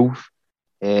 12.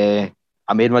 I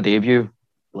made my debut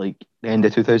like the end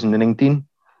of 2019,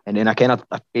 and then I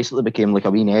basically became like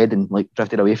a wee Ned and like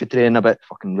drifted away from training a bit.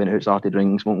 Fucking went out, started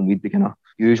drinking, smoking weed, kind of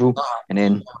usual. And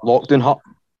then lockdown hit.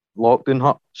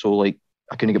 So like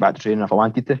I couldn't get back to training if I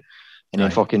wanted to. And then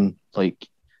fucking like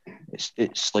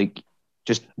it's like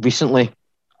just recently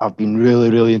I've been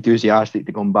really, really enthusiastic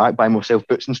to come back, buy myself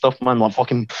boots and stuff, man. I'm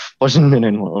fucking buzzing and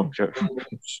then like, oh shit.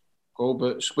 Go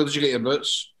boots. Where did you get your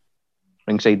boots?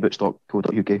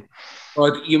 Ringsideboots.co.uk.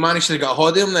 Oh, you managed to get a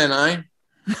hold of them then, aye?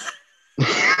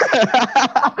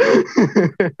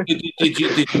 did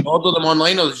you order them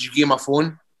online or did you give him a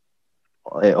phone?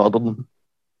 I ordered them.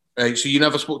 Right, so you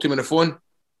never spoke to him on the phone?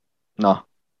 No.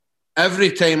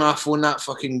 Every time I phone that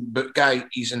fucking book guy,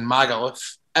 he's in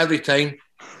Magaluf. Every time,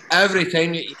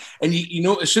 you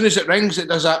know, as soon as it rings, it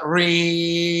does that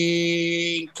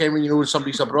ring. Kind when you know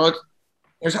somebody's abroad.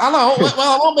 He goes, hello, well,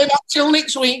 I won't be back till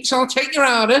next week, so I'll take your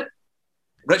order.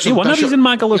 See, one of these in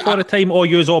Magaluf all the time, or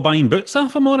you're all buying boots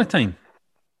off him all the time.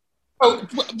 Oh,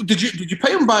 did you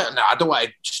pay him by? No, I don't want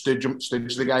to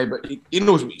stooge the guy, but he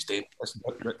knows what he's doing. Listen,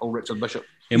 Richard Bishop.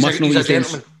 He's a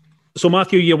gentleman. So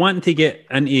Matthew, you want to get?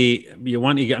 I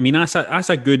mean, that's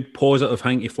a good positive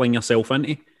thing to fling yourself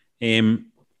into.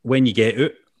 When you get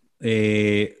out,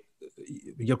 you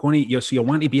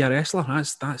want to be a wrestler.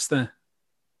 That's the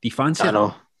fancy. I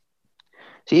know.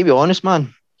 See, to be honest,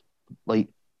 man, like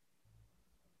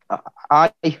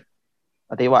I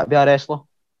do want to be a wrestler,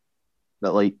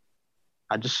 but like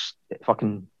I just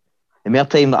fucking the more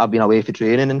time that I've been away for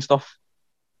training and stuff,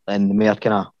 and the more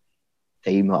kind of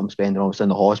time that I'm spending obviously in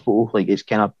the hospital, like it's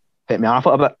kind of hit me off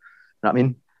a bit. You know what I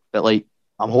mean? But like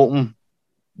I'm hoping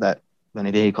that when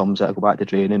the day comes that I go back to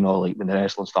training, or like when the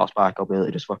wrestling starts back, I'll be able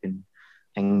to just fucking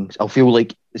things. I'll feel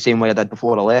like the same way I did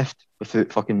before I left,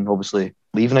 without fucking obviously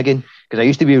leaving again. Because I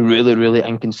used to be really, really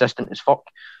inconsistent as fuck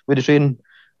with the training.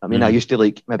 I mean, I used to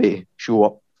like maybe show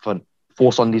up for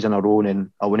 4 Sundays in a row, and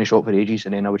then I wouldn't show up for ages,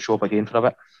 and then I would show up again for a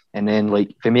bit. And then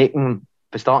like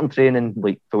for starting training,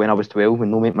 like for when I was 12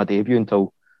 and not make my debut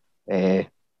until I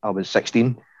was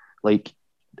 16, like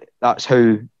that's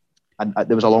how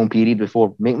there was a long period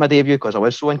before making my debut because I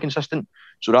was so inconsistent.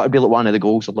 So that would be like one of the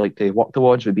goals I'd like to work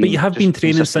towards. But you have been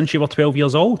training since you were 12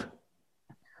 years old.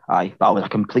 Aye, that was a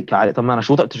complete character, man. I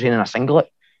showed up to training in a singlet.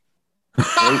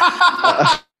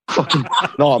 Right? Fucking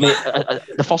no, mate.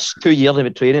 The first 2 years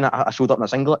of training, I showed up in a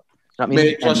singlet. You know what I mean?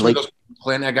 Mate, trust me, there's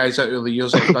plenty of guys out of the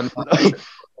years that have done that.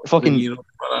 Fucking,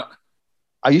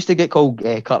 I used to get called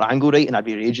Kurt Angle, right, and I'd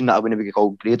be raging that I wouldn't be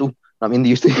called Grado. I mean, they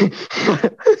used to.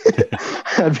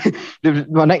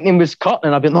 My nickname was Kurt,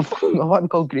 and I'd be like, no, I want to be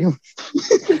called Graham.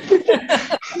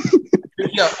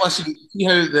 Yeah, listen, see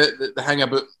how the hang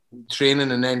about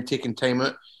training and then taking time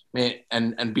out, mate,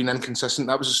 and being inconsistent.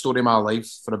 That was the story of my life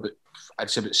for I'd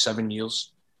say about 7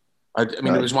 years. I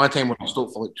mean, There was one time when I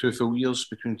stopped for like 2 full years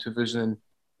between 2000 and,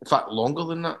 in fact, longer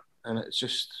than that. And it's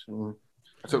just,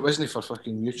 if it wasn't for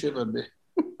fucking YouTube, I'd be.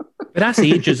 But that's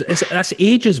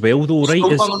age as well, though, right?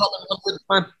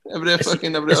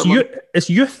 It's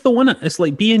youth, though, isn't it? It's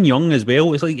like being young as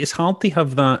well. It's like it's hard to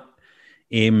have that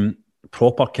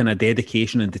proper kind of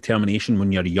dedication and determination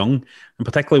when you're young, and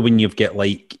particularly when you've got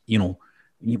like, you know,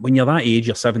 when you're that age,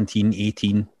 you're 17,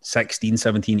 18, 16,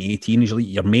 17, 18, usually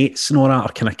your mates and all that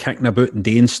are kind of kicking about and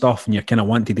doing stuff, and you're kind of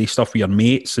wanting to do stuff with your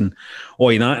mates and all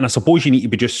that. And I suppose you need to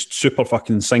be just super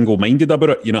fucking single-minded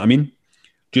about it, you know what I mean?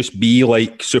 Just be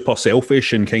like super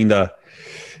selfish and kind of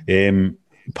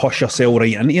push yourself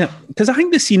right into it. Because I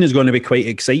think the scene is going to be quite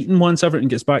exciting once everything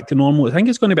gets back to normal. I think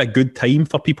it's going to be a good time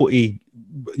for people to,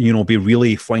 you know, be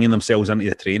really flinging themselves into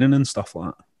the training and stuff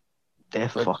like that.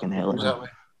 Definitely fucking hell. Exactly.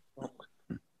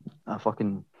 I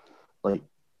fucking, like,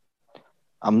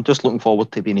 I'm just looking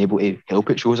forward to being able to help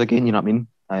at shows again, you know what I mean?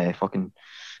 I fucking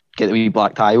get the wee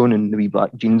black tie on and the wee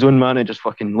black jeans on, man, and just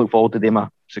fucking look forward to them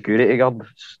a security guard.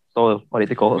 That's all I like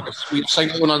to call it. A sweet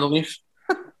single one underneath.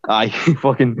 Aye,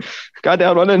 fucking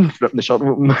goddamn running, ripping the shirt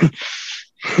open.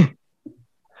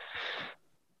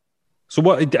 So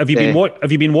what have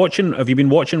you been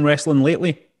watching wrestling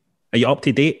lately? Are you up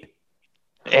to date?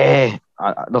 There's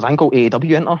a thing called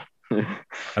AEW Enter.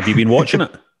 Have you been watching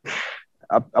it?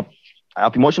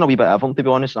 I've been watching a wee bit of everything, to be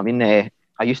honest. I mean, I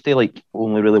used to like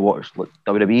only really watch like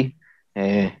WWE,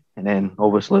 and then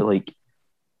obviously like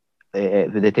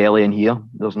the telly in here,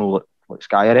 there's no like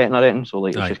Sky or anything, so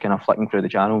like it's just kind of flicking through the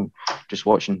channel, just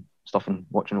watching stuff and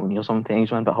watching it on here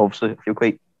sometimes, man. But obviously I feel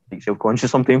quite like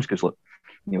self-conscious sometimes because like,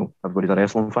 you know, everybody's a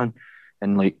wrestling fan,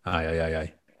 and like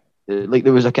aye. Like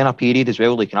there was a kind of period as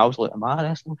well, like, and I was like, am I a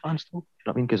wrestling fan still? You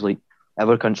know what I mean? Because like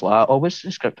every country's like, oh, what's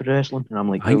scripted wrestling? And I'm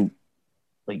like, well,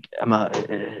 like,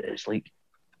 it's like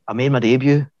I made my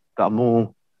debut, but I'm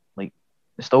no, like,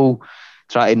 still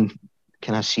trying to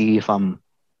kind of see if I'm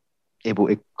able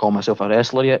to call myself a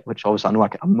wrestler yet, which obviously I know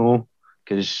I'm no,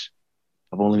 because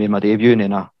I've only made my debut and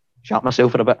then I shot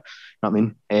myself for a bit. You know what I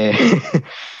mean?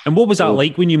 And what was that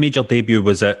like when you made your debut?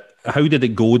 How did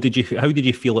it go? How did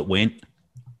you feel it went?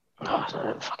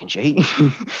 Oh, fucking shite.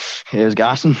 It was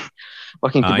gassing.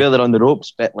 Fucking could barely run the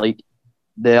ropes, but like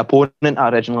the opponent I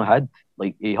originally had,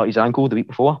 like he hurt his ankle the week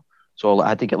before, so I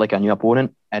had to get like a new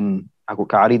opponent, and I got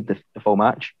carried the full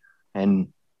match, and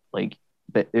like,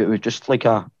 but it was just like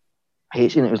I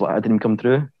hate saying it was like I didn't come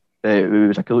through, but it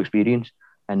was a cool experience,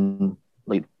 and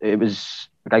like it was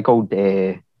a guy called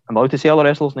I'm allowed to say other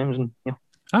wrestlers' names, and yeah,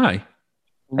 aye,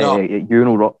 no, you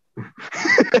know, Rock.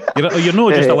 You're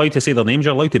not just allowed to say their names,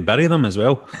 you're allowed to bury them as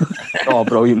well. Oh,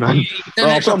 brilliant, man.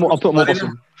 I'll put them over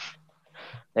some.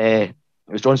 It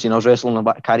was John Cena's wrestling, I'm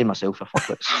about to carry myself for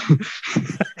fucklets.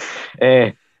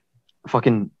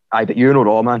 Fucking, but you know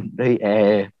Raw, man,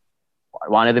 right?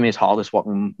 One of the most hardest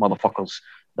working motherfuckers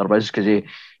there was, because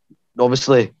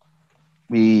obviously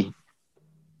we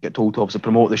get told to obviously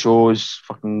promote the shows,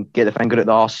 fucking get the finger at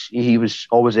the arse. He was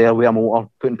always there with a motor,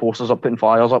 putting posters up, putting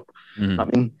flyers up. I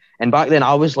mean, and back then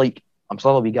I was like, I'm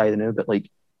still a wee guy now, but like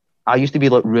I used to be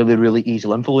like really, really easy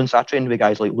influence. I trained with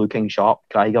guys like Luke King Sharp,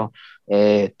 Krieger,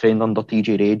 trained under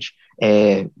TJ Rage,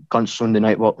 Cunts Sunday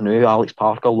Night Work Now, Alex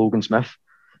Parker, Logan Smith.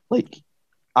 Like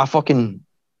I've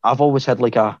always had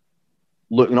like a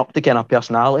looking up to kind of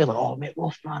personality, like, oh mate,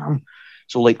 Wolf, man,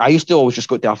 so like I used to always just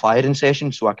go to a firing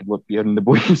session so I could look better than the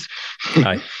boys.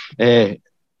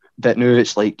 But now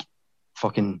it's like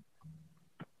fucking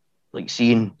like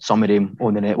seeing some of them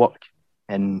on the network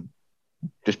and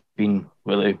just being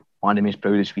really one of the most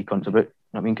proudest wee cunts about it. You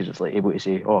know what I mean? Because it's like able to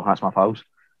say, oh, that's my pals,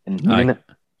 and meaning it.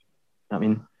 You know what I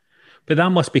mean? But that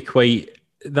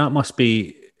must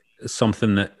be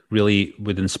something that really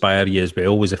would inspire you as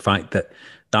well, was the fact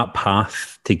that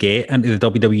path to get into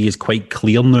the WWE is quite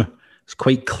clear now. It's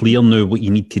quite clear now what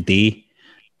you need to do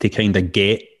to kind of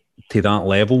get to that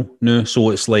level now. So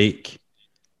it's like,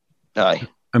 aye.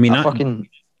 I mean,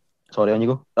 sorry, on you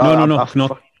go.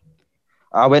 No.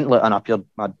 I went like and appeared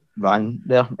my van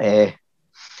there.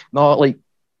 No, like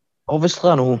obviously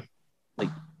I know, like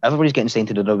everybody's getting sent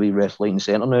to the WWE Wrestling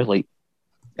Centre now. Like,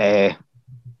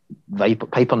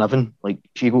 Piper Niven, like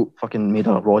she got fucking made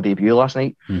a Raw debut last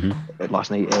night. On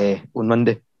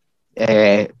Monday.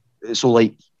 So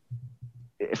like,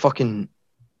 fucking,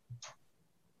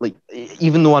 like,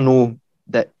 even though I know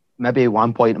that maybe at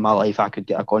one point in my life I could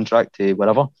get a contract to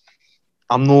wherever.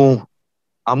 I don't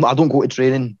go to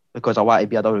training because I want to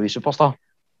be a WWE superstar.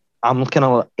 I'm kind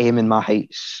of aiming my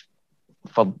heights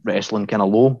for wrestling kind of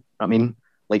low. You know what I mean?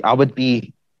 Like, I would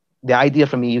be, the idea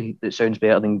for me that sounds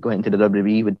better than going into the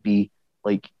WWE would be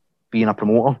like being a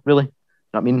promoter, really. You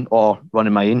know what I mean? Or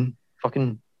running my own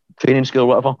fucking training school or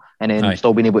whatever, and then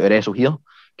still being able to wrestle here.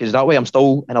 Because that way I'm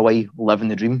still, in a way, living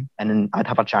the dream, and then I'd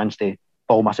have a chance to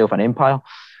build myself an empire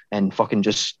and fucking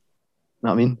just, you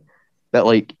know what I mean? But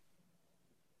like,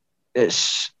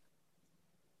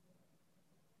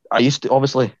 I used to,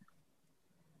 obviously,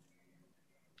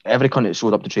 every cunt that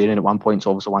showed up to training at one point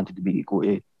obviously wanted to go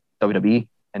to WWE,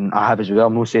 and I have as well.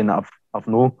 I'm not saying that I've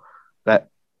no, but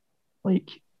like,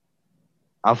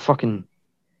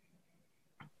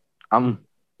 I'm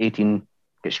 18,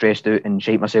 get stressed out and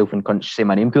shake myself and can't say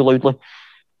my name too loudly.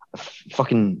 I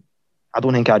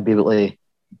don't think I'd be able to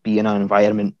be in an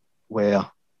environment where,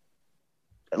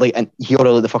 like, and hear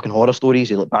all of the fucking horror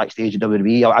stories, like backstage at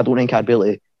WWE. I don't think I'd be able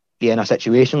to be in a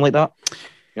situation like that. You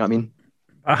know what I mean?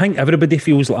 I think everybody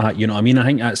feels like that, you know what I mean? I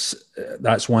think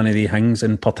that's one of the things,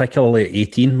 and particularly at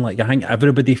 18, like, I think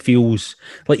everybody feels,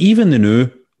 like, even the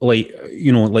new, like,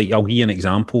 you know, like, I'll give you an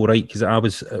example, right? Because I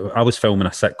was filming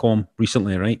a sitcom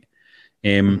recently, right?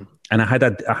 And I had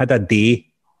a day,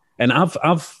 and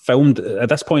I've filmed, at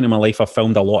this point in my life, I've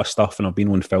filmed a lot of stuff, and I've been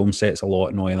on film sets a lot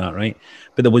and all of that, right?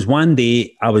 But there was one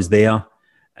day I was there,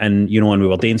 and, you know, and we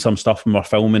were doing some stuff and we were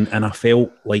filming, and I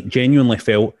genuinely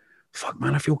felt, fuck,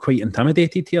 man, I feel quite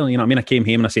intimidated here. You know what I mean? I came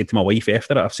home and I said to my wife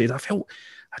after it, I said, I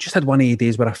just had one of the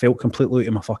days where I felt completely out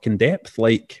of my fucking depth.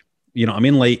 Like, you know what I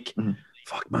mean? Like,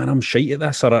 fuck, man, I'm shite at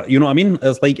this. Or, you know what I mean?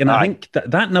 It's like, and I think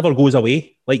that never goes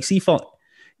away. Like, see, for,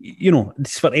 you know,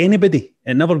 it's for anybody.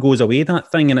 It never goes away, that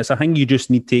thing. And it's a thing you just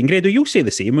need to, and Grado, you'll say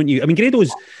the same, won't you? I mean,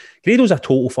 Grado's a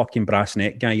total fucking brass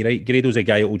neck guy, right? Grado's a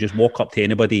guy that will just walk up to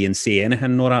anybody and say anything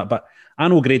and all that. But I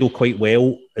know Grado quite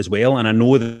well as well, and I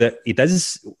know that he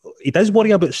does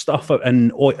worry about stuff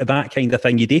and that kind of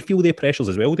thing. You do feel the pressures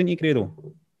as well, didn't you, Grado?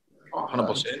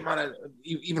 100%, man. I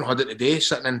even had it today,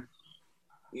 sitting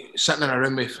in a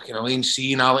room with fucking Elaine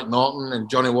C and Alec Norton and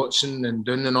Johnny Watson and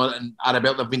Dunn and all that, and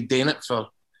Arabelle. They've been doing it for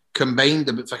combined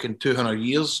about fucking 200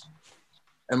 years.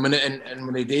 And when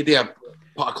they did, they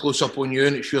put a close up on you,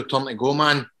 and it's your turn to go,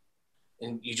 man.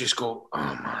 And you just go, oh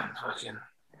man, fucking.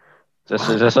 This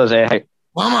is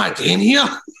what am I doing here?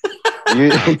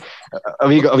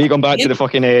 Have you gone back to the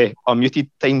fucking unmuted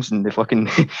times and the fucking?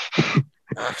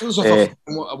 I feel as if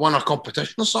I won a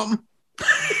competition or something.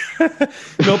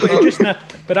 No,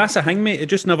 but that's a thing, mate. It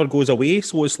just never goes away.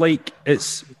 So it's like,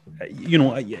 it's, you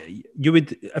know, you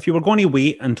would, if you were going to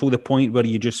wait until the point where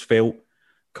you just felt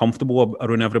comfortable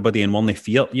around everybody and weren't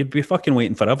feared, you'd be fucking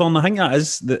waiting forever. And I think that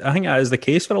is the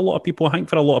case for a lot of people. I think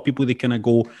for a lot of people, they kind of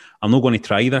go, I'm not going to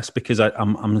try this because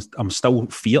I'm still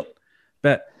feared.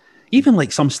 But even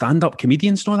like some stand-up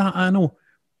comedians, know that I know,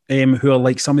 who are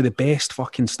like some of the best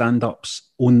fucking stand-ups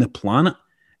on the planet,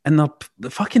 and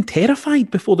they're fucking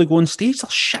terrified before they go on stage. They're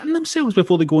shitting themselves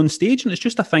before they go on stage, and it's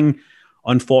just a thing,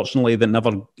 unfortunately,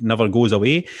 that never goes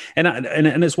away. And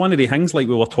it's one of the things, like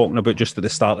we were talking about just at the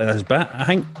start of this bit. I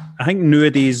think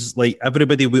nowadays, like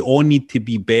everybody, we all need to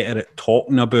be better at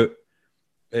talking about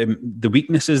the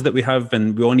weaknesses that we have,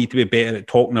 and we all need to be better at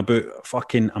talking about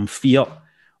fucking I'm feared,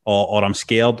 or I'm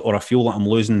scared, or I feel like I'm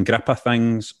losing grip of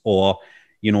things, or,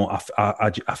 you know,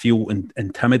 I feel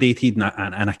intimidated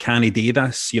and I can't do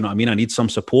this. You know what I mean? I need some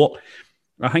support.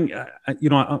 I think, you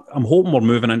know, I'm hoping we're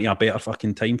moving into a better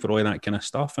fucking time for all that kind of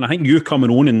stuff. And I think you coming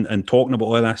on and talking about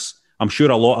all this, I'm sure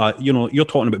a lot of, you know, you're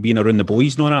talking about being around the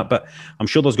boys and all that, but I'm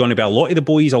sure there's going to be a lot of the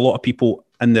boys, a lot of people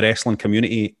in the wrestling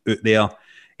community out there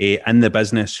in the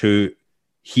business who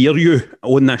hear you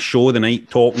on this show tonight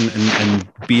talking and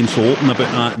being so open about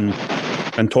that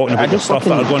and talking about the stuff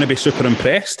that are going to be super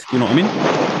impressed. You know what I mean?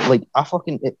 Like,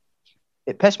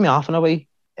 it pissed me off in a way.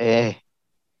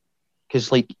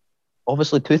 Because, like,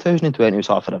 obviously 2020 was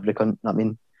hard for every cunt, you know what I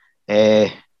mean?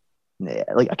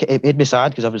 Like, it made me sad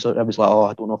because I was like, oh,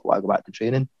 I don't know if I want to go back to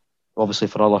training. Obviously,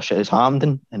 for all our shit has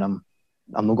happened, and I'm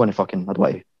not going to fucking, I don't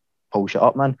want to pull shit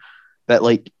up, man. But,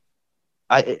 like,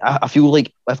 I feel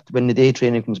like when the day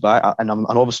training comes back, and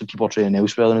obviously people are training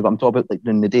elsewhere, but I'm talking about, like,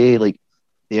 when the day, like,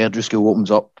 the Airdrie school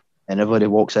opens up and everybody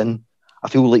walks in, I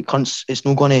feel like cunts, it's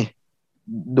not going to,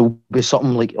 there'll be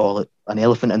something like, like an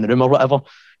elephant in the room or whatever.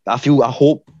 I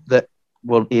hope that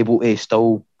we're able to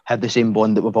still have the same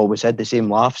bond that we've always had, the same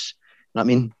laughs. You know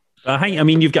what I mean? I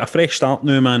mean, you've got a fresh start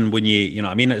now, man, when you know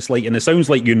what I mean? It's like, and it sounds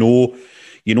like you know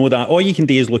you know that all you can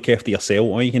do is look after yourself.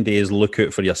 All you can do is look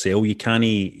out for yourself. You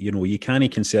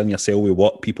can't concern yourself with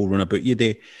what people run about you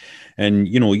do. And,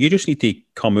 you just need to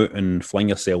come out and fling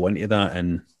yourself into that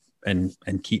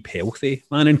and keep healthy,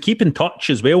 man. And keep in touch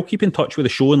as well. Keep in touch with the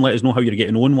show and let us know how you're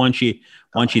getting on once you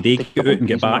do get out and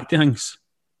get back to things.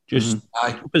 Just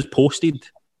keep us posted.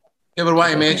 If you ever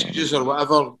want messages or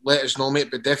whatever, let us know, mate.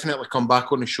 But definitely come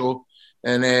back on the show.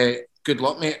 And good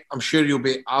luck, mate. I'm sure you'll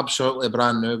be absolutely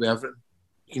brand new with everything.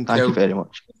 Thank you very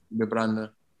much. You'll be brand new.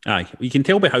 Aye, you can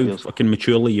tell by how fucking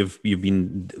maturely you've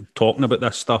been talking about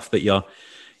this stuff that you're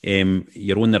on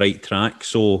the right track.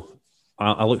 So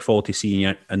I look forward to seeing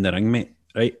you in the ring, mate.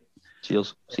 Right.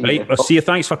 Cheers. Right. I'll see you.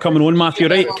 Thanks for coming on, Matthew.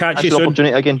 Right. Catch you soon.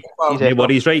 Opportunity again. No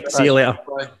worries. Right. See you later.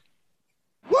 Bye.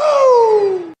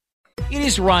 Woo! It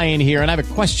is Ryan here, and I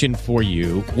have a question for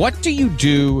you. What do you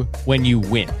do when you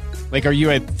win? Like, are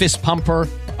you a fist pumper,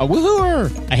 a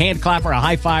woohooer, a hand clapper, a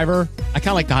high fiver? I kind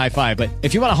of like the high five, but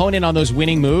if you want to hone in on those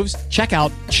winning moves, check out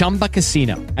Chumba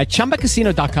Casino. At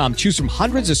ChumbaCasino.com, choose from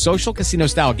hundreds of social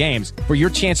casino-style games for your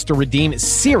chance to redeem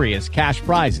serious cash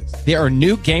prizes. There are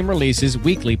new game releases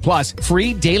weekly, plus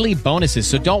free daily bonuses,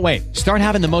 so don't wait. Start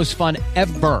having the most fun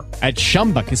ever at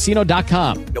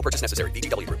ChumbaCasino.com. No purchase necessary.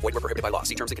 VGW. Void where prohibited by law.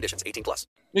 See terms and conditions. 18+.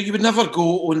 You would never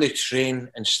go on the train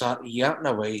and start yapping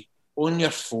away on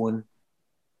your phone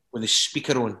with a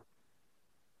speaker on,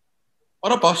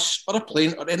 or a bus, or a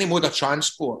plane, or any mode of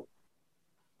transport.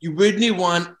 You wouldn't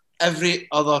want every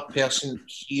other person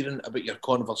hearing about your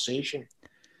conversation.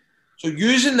 So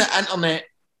using the internet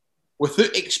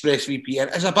without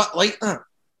ExpressVPN is a bit like that.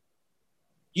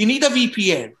 You need a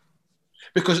VPN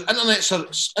because internet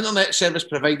service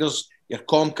providers, your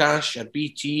Comcast, your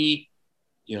BT,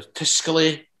 your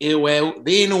Tiscali, AOL,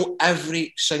 they know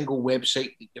every single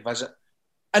website that you visit.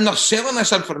 And they're selling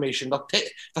this information.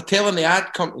 They're telling the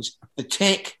ad companies, the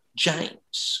tech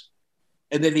giants,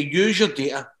 and then they use your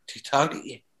data to target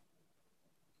you.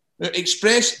 Now,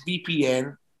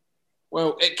 ExpressVPN,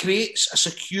 well, it creates a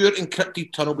secure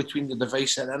encrypted tunnel between the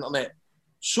device and the internet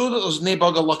so that there's no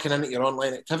bugger looking into your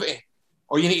online activity.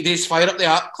 All you need to do is fire up the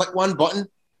app, click one button,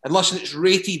 and listen, it's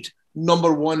rated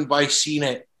 #1 by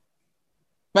CNET.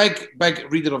 Big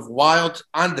reader of Wired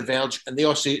and The Verge, and they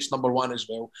all say it's #1 as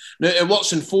well. Now, it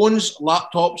works in phones,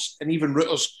 laptops, and even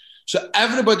routers. So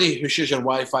everybody who shares your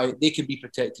Wi-Fi, they can be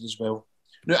protected as well.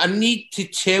 Now, I need to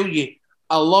tell you,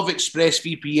 I love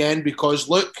ExpressVPN because,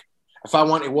 look, if I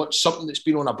want to watch something that's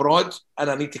been on abroad and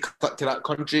I need to click to that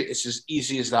country, it's as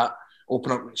easy as that.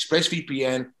 Open up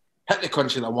ExpressVPN, hit the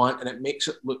country that I want, and it makes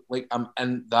it look like I'm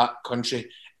in that country.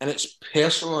 And it's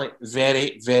personally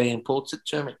very, very important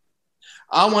to me.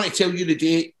 I want to tell you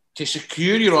today to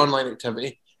secure your online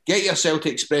activity, get yourself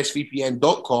to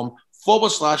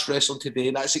expressvpn.com/wrestling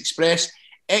today. That's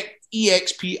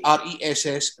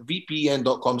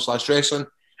expressvpn.com/wrestling.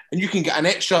 And you can get an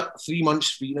extra 3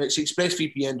 months free. Now it's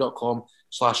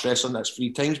expressvpn.com/wrestling. That's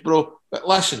 3 times, bro. But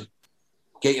listen,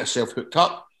 get yourself hooked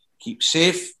up, keep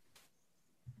safe,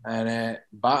 and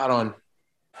batter on.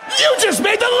 You just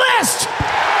made the list!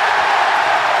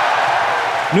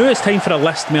 Now it's time for a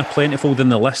list more plentiful than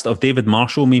the list of David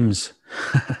Marshall memes.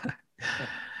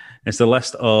 It's the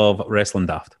list of Wrestling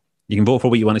Daft. You can vote for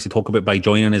what you want us to talk about by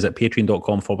joining us at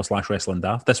patreon.com/Wrestling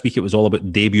Daft. This week it was all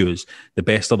about debuts, the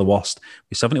best or the worst.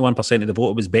 With 71% of the vote,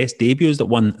 it was best debuts that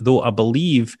won, though I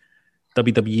believe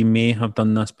WWE may have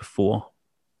done this before.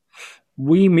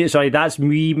 We may have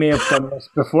done this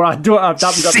before. I don't have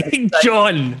that. St.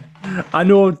 John! I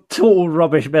know, total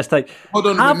rubbish mistake.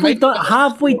 Have we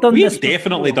done this? We've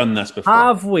definitely done this before.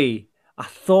 Have we? I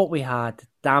thought we had.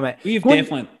 Damn it. We've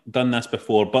definitely done this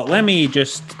before, but let me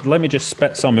just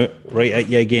spit some out right at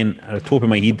you again at the top of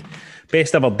my head.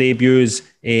 Best ever debuts.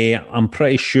 I'm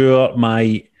pretty sure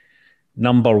my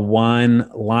 #1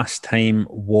 last time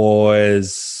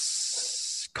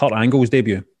was Kurt Angle's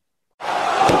debut.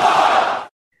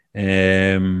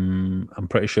 I'm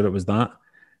pretty sure it was that.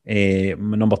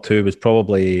 My #2 was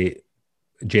probably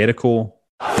Jericho.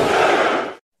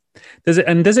 Does it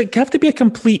have to be a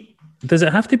complete? Does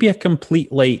it have to be a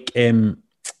complete like your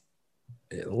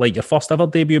first ever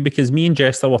debut? Because me and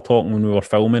Jester were talking when we were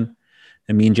filming,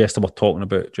 and me and Jester were talking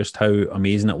about just how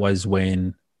amazing it was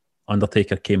when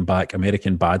Undertaker came back,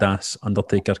 American Badass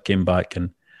Undertaker came back,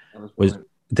 and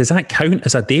does that count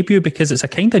as a debut because it's a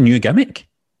kind of new gimmick?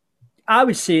 I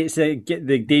would say it's the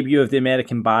debut of the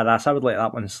American Badass. I would let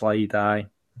that one slide, aye.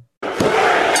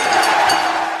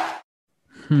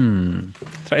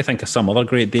 Try to think of some other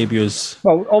great debuts.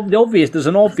 Well, there's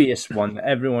an obvious one that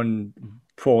everyone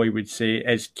probably would say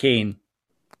is Kane.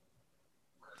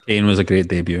 Kane was a great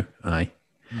debut, aye.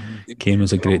 Kane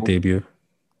was a great debut.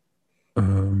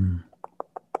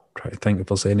 Try to think if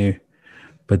there's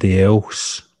anybody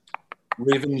else.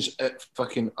 Ravens at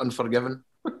fucking Unforgiven.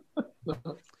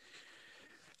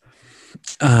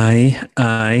 Aye.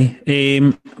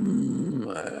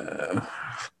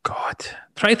 God.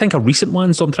 Try to think of recent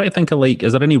ones. So I'm trying to think of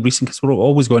is there any recent, because we're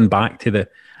always going back to the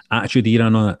Attitude Era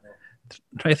and all that.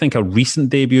 Try to think of recent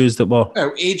debuts that were...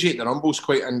 Well, AJ at the Rumble's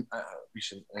quite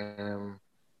recent.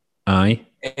 Aye.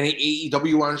 Any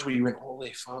AEW ones where you went,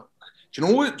 holy fuck. Do you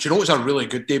know what's a really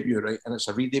good debut, right? And it's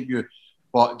a re-debut.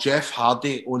 But Jeff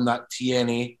Hardy on that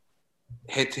TNA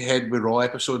head-to-head with Raw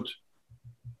episode.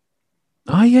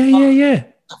 Oh, yeah.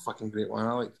 That's a fucking great one.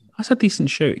 I like that. That's a decent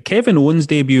shout. Kevin Owens'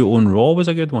 debut on Raw was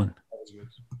a good one. That was good.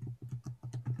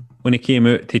 When he came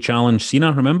out to challenge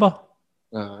Cena, remember?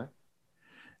 Uh-huh.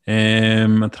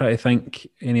 I try to think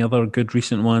any other good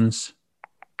recent ones.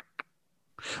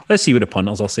 Let's see what the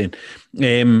punters are saying.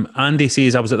 Andy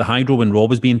says, I was at the Hydro when Raw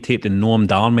was being taped and Noam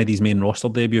Dar made his main roster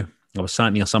debut. I was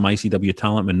sat near some ICW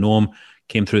talent when Noam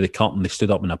came through the curtain. They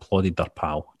stood up and applauded their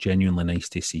pal. Genuinely nice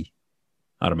to see.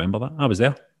 I remember that. I was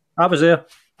there. I was there.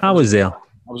 I was there.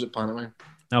 I was at Pantomime.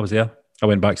 I was there. I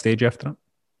went backstage after it.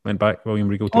 Went back. William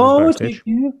Regal took us backstage.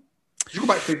 Did you go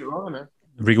backstage at Raw, man?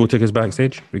 Regal took us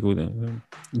backstage.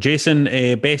 Jason,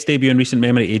 best debut in recent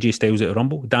memory, AJ Styles at the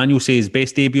Rumble. Daniel says,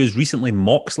 best debuts recently,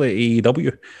 Moxley at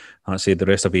AEW. I said the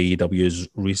rest of AEW's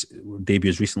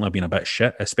debuts recently have been a bit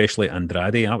shit, especially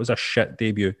Andrade. That was a shit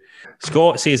debut.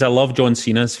 Scott says, I love John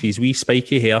Cena's his wee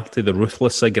spiky hair to the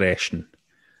ruthless aggression.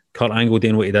 Kurt Angle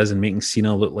doing what he does and making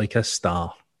Cena look like a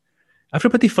star.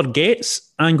 Everybody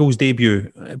forgets Angle's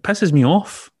debut. It pisses me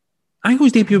off.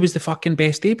 Angle's debut was the fucking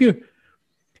best debut.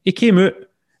 He came out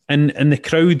and the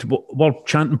crowd were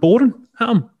chanting boring at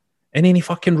him. And then he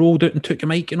fucking rolled out and took a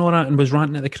mic and all that and was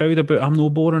ranting at the crowd about I'm no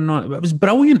boring. It was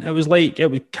brilliant. It was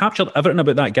captured everything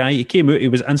about that guy. He came out, he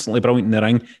was instantly brilliant in the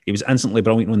ring. He was instantly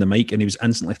brilliant on the mic and he was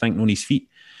instantly thinking on his feet.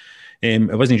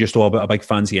 It wasn't just all about a big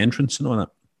fancy entrance and all that.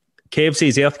 Kev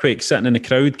says Earthquake sitting in the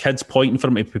crowd, kids pointing for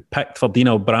him to be picked for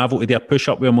Dino Bravo to do a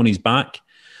push-up with him on his back,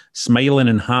 smiling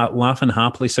and laughing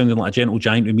happily, sounding like a gentle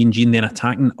giant with Mean Gene, then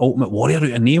attacking Ultimate Warrior out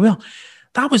of nowhere.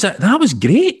 That was it. That was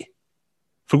great.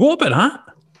 Forgot about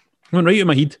that. Went right out of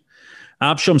my head.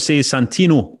 Absham says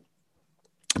Santino,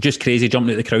 just crazy,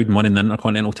 jumping out the crowd and winning the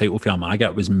Intercontinental title for Umaga.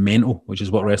 It was mental, which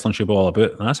is what wrestling should be all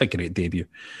about. That's a great debut.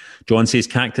 John says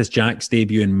Cactus Jack's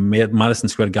debut in Madison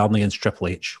Square Garden against Triple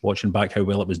H. Watching back how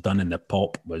well it was done and the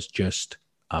pop was just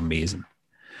amazing.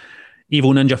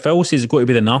 Evil Ninja Phil says it's got to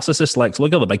be the narcissist Lex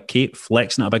Luger, the big cape,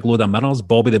 flexing at a big load of mirrors,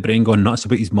 Bobby the Brain going nuts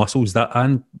about his muscles.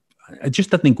 And it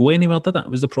just didn't go anywhere, did it? It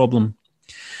was the problem.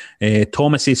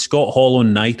 Thomas says Scott Hall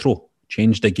on Nitro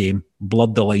changed the game,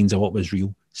 blurred the lines of what was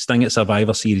real. Sting at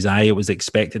Survivor Series, it was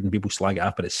expected and people slag it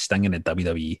up, but it's Sting in the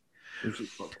WWE.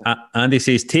 Andy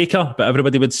says Taker, but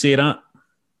everybody would say that.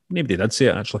 Nobody did say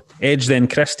it, actually. Edge, then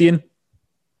Christian.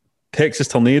 Texas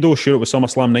Tornado, sure it was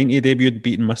SummerSlam 90 debuted,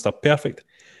 beating Mr. Perfect.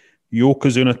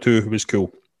 Yokozuna 2 was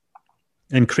cool.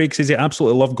 And Craig says he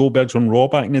absolutely loved Goldberg's on Raw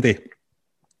back in the day.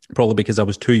 Probably because I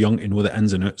was too young to know the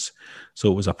ins and outs.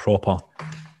 So it was a proper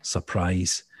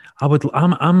surprise. I would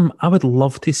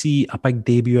love to see a big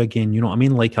debut again, you know what I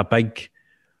mean? Like a big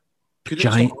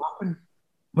giant.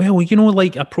 Well, you know,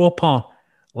 like a proper,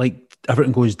 like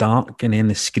everything goes dark and then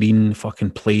the screen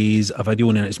fucking plays a video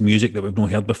and then it's music that we've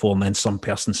not heard before and then some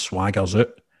person swaggers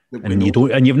out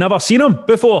and you've never seen him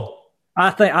before.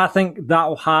 I think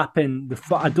that'll happen.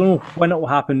 I don't know when it will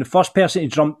happen. The first person to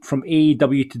jump from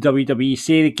AEW to WWE,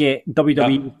 say they get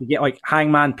WWE to get like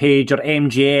Hangman Page or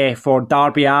MJF or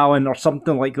Darby Allin or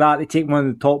something like that. They take one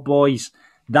of the top boys.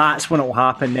 That's when it will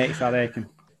happen next, I reckon.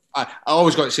 I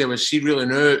always got to say, was see really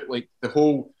now, like the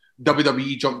whole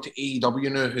WWE jump to AEW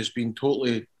now has been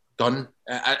totally done.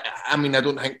 I mean, I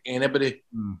don't think anybody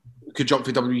could jump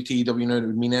from WWE to AEW now that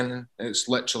would mean anything. It's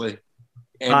literally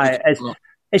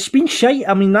it's been shite.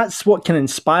 I mean, that's what kind of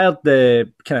inspired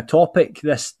the kind of topic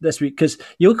this week, because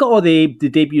you look at all the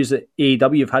debuts that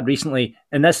AEW have had recently,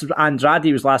 and this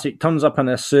Andrade was last week, turns up in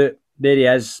a suit. There he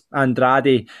is,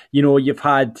 Andrade. You know, you've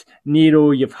had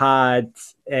Nero, you've had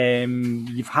so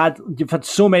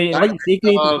many. Like Big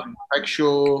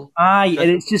Show. Aye,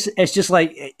 and it's just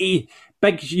like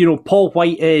big. You know, Paul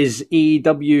White is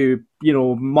AEW. You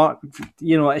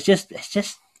know, it's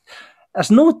just. There's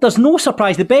no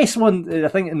surprise. The best one I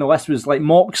think in the list was like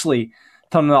Moxley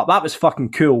turning up. That was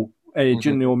fucking cool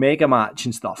during the Omega match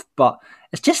and stuff. But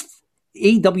it's just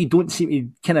AEW don't seem to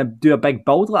kind of do a big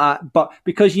build like that. But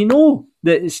because you know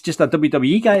that it's just a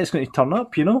WWE guy that's going to turn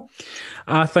up, you know.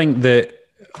 I think that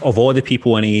of all the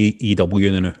people in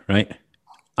AEW now, right?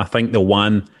 I think the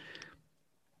one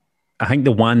I think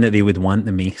the one that they would want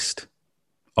the most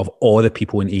of all the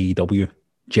people in AEW,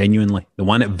 genuinely, the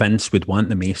one that Vince would want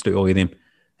the most out of all of them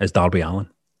is Darby Allin.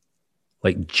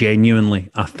 Like, genuinely,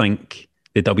 I think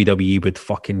the WWE would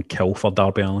fucking kill for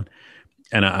Darby Allin.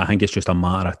 And I think it's just a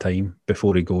matter of time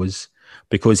before he goes.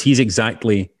 Because he's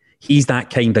that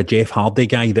kind of Jeff Hardy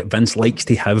guy that Vince likes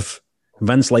to have.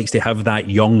 Vince likes to have that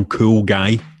young, cool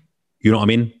guy. You know what I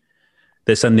mean?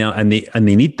 That's in there, and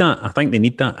they need that. I think they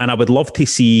need that. And I would love to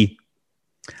see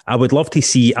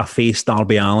a face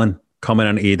Darby Allin coming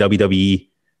into WWE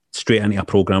straight into a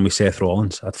program with Seth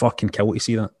Rollins. I'd fucking kill to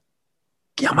see that.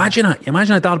 Can you imagine it?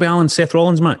 Imagine a Darby Allin Seth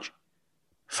Rollins match.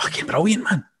 Fucking brilliant,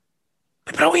 man.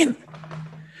 Brilliant.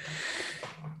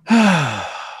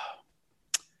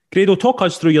 Grado, talk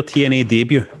us through your TNA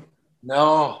debut.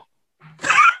 No.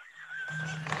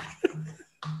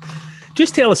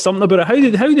 Just tell us something about it.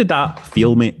 How did that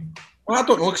feel, mate? Well, I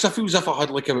don't know, because I feel as if I had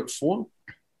like about 4.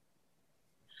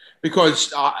 Because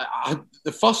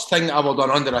the first thing I ever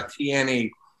done under a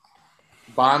TNA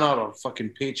banner or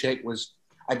fucking paycheck was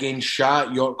against Shah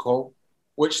at York Hall,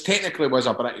 which technically was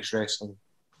a British wrestling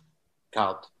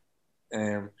card.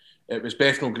 It was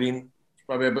Bethnal Green,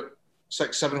 probably about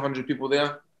 600-700 people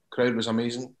there. Crowd was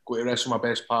amazing. Go to wrestle my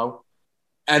best pal.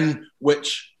 In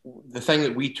which the thing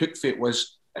that we took for it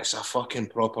was, it's a fucking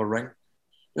proper ring.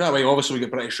 You know, like obviously we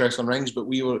get British wrestling rings, but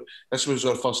this was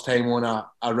our first time on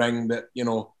a ring that, you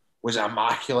know, was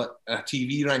immaculate, a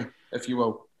TV ring, if you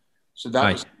will. So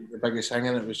that was the biggest thing,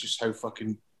 and it was just how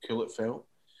fucking cool it felt.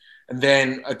 And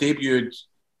then I debuted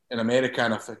in America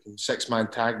in a fucking 6-man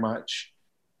tag match,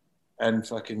 and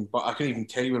fucking, but I couldn't even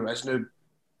tell you where it is now.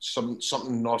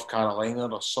 Something North Carolina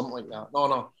or something like that.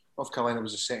 No, North Carolina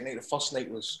was the second night. The first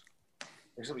night was,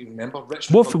 I don't even remember.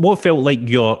 Richmond. What felt like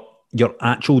your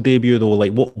actual debut though?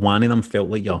 Like what one of them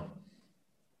felt like your?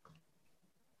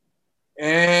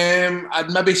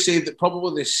 I'd maybe say that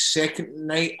probably the second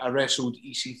night I wrestled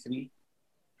EC3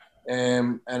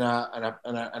 in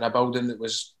a building that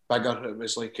was bigger. It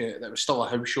was like that was still a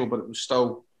house show, but it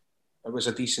was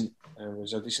a decent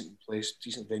place,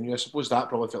 decent venue. I suppose that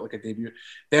probably felt like a debut.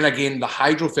 Then again, the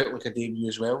Hydro felt like a debut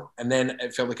as well, and then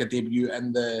it felt like a debut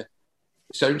in the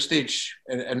soundstage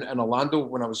in Orlando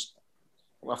when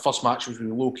my first match was with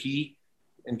Low Key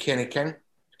and Kenny King.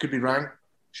 Could be wrong,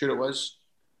 sure it was.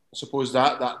 I suppose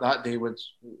that day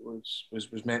was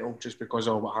mental just because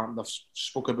of what happened. I've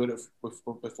spoke about it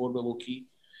before with Low Key.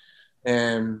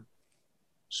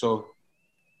 So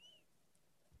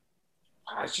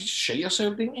you just shite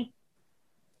yourself, didn't you?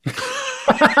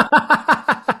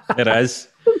 It is.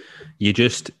 You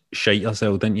just shite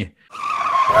yourself, didn't you?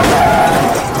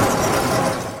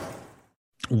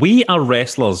 We are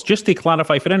wrestlers. Just to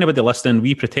clarify, for anybody listening,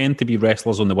 we pretend to be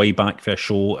wrestlers on the way back for a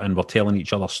show, and we're telling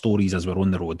each other stories as we're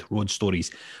on the road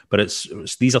stories. But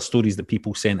these are stories that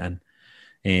people sent in.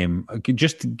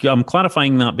 I'm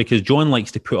clarifying that because John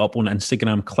likes to put up on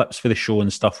Instagram clips for the show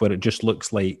and stuff where it just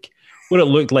looks like what it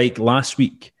looked like last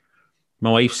week.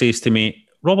 My wife says to me,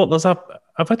 Robert, there's a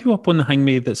video up on the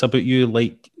Hangmaid that's about you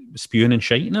like spewing and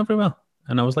shiting everywhere.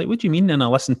 And I was like, what do you mean? And I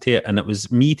listened to it, and it was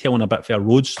me telling a bit of a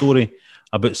road story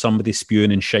about somebody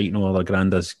spewing and shiting all their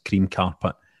granda's cream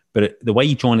carpet. But the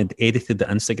way John had edited the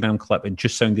Instagram clip, it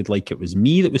just sounded like it was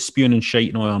me that was spewing and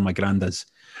shiting all on my granda's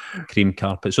cream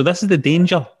carpet. So this is the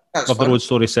danger of the road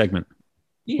story segment.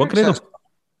 Yeah, what Grado?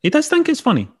 He does think it's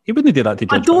funny. He wouldn't do that to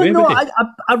George. I don't know.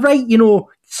 I write,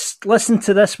 listen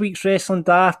to this week's Wrestling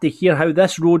Daft to hear how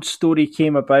this road story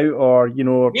came about, or,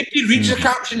 Maybe he reads the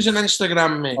captions on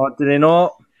Instagram, mate. Or do they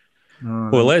not?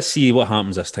 Well, let's see what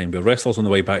happens this time. We're wrestlers on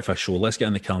the way back for a show. Let's get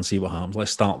in the car and see what happens.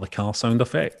 Let's start the car sound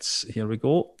effects. Here we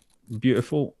go.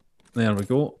 Beautiful. There we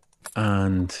go.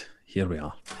 And here we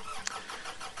are.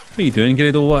 What are you doing,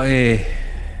 Grado?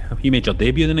 You made your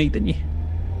debut tonight, didn't you?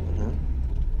 Mm-hmm.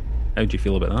 How do you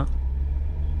feel about that?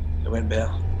 It went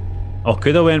better. Oh,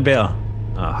 could have went better?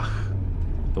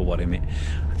 Don't worry, mate.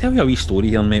 I'll tell you a wee story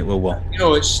here, mate. Well.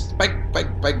 It's big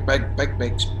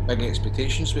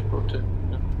expectations with Pro 2.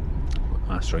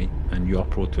 That's right. And you're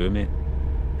Pro 2, mate.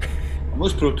 I'm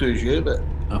as Pro 2 as you, but...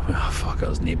 Oh, fuck,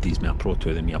 there's nobody's more Pro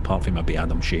 2 than me, apart from maybe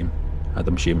Adam Shame.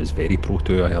 Adam Shame is very Pro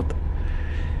 2, I heard.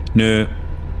 Now,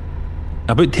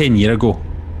 about 10 years ago,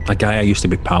 a guy I used to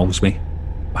be pals with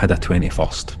had a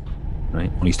 21st,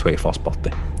 right? On his 21st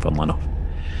birthday, funnily enough.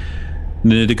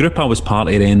 Now, the group I was part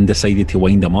of then decided to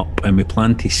wind him up, and we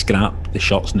planned to scrap the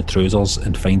shirts and the trousers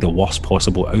and find the worst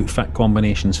possible outfit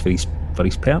combinations for his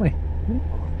party.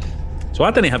 So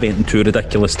I didn't have anything too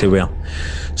ridiculous to wear.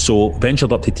 So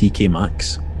ventured up to TK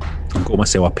Maxx and got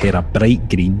myself a pair of bright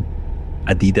green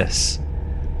Adidas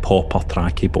popper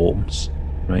tracky bottoms,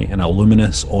 right, in a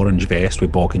luminous orange vest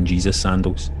with Bog and Jesus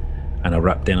sandals and a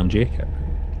ripped denim jacket.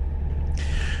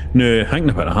 No, thinking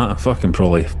about that,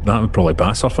 that would probably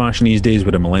pass our fashion these days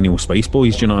with the Millennial Spice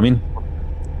Boys, do you know what I mean?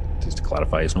 Just to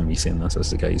clarify, it's not me saying this, it's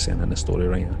the guy saying in the story,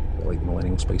 right? I like the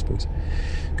Millennial Spice Boys.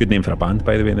 Good name for a band,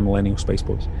 by the way, the Millennial Spice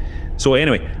Boys. So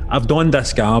anyway, I've donned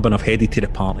this garb and I've headed to the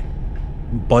party,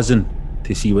 buzzing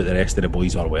to see what the rest of the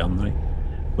boys are wearing, right?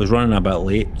 Was running a bit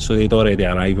late, so they'd already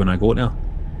arrived when I got there.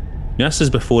 Now, this is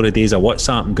before the days of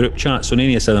WhatsApp and group chat, so none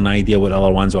of us had an idea what the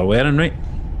other ones were wearing, right?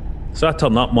 So I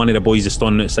turn up, one of the boys is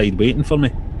standing outside waiting for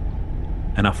me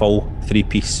in a full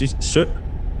three-piece suit.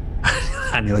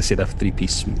 I nearly said a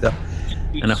three-piece suit there.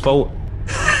 In a full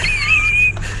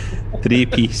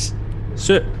three-piece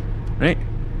suit, right?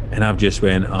 And I've just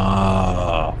went,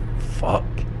 fuck.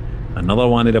 Another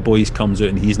one of the boys comes out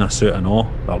and he's in a suit and all.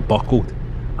 They're buckled.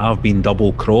 I've been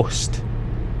double-crossed.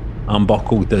 I'm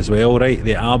buckled as well, right?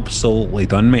 They absolutely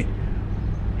done me.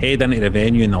 Head into the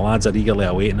venue and the lads are eagerly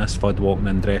awaiting this fud walking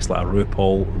in dressed like a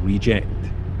RuPaul reject.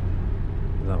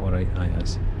 Is that alright? Aye, it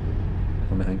is.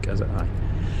 Let me think, is it? Aye.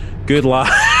 Good laugh.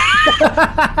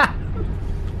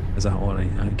 Is that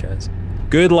alright? I think it is.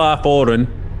 Good laugh, Oren,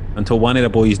 until one of the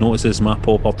boys notices my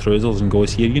pop-up trousers and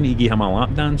goes, here, you need to give him a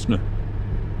lap dance now.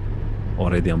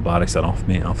 Already embarrassed enough,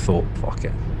 mate. I've thought, fuck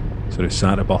it. So they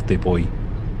sat a birthday boy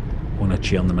on a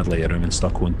chair in the middle of the room and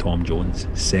stuck on Tom Jones'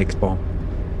 Sex Bomb.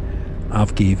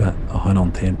 I've gave it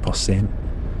 110%,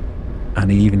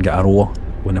 and he even got a roar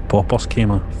when the poppers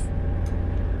came off.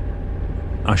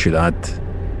 I should add,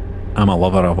 I'm a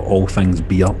lover of all things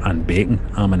beer and bacon.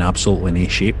 I'm in absolutely no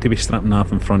shape to be stripping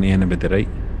off in front of anybody, right?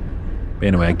 But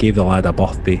anyway, I gave the lad a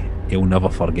birthday he'll never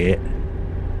forget,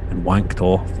 and walked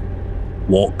off,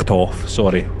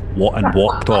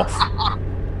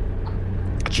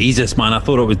 Jesus, man, I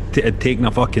thought it had taken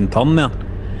a fucking turn there.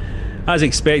 As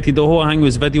expected, the whole thing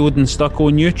was videoed and stuck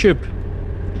on YouTube.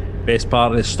 Best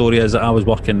part of the story is that I was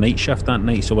working night shift that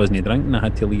night, so I wasn't drinking. I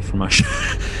had to leave for my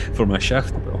shift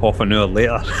about half an hour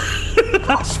later.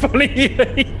 That's funny,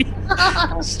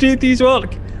 right? Straight to his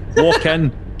work. Walk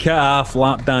in, cut off,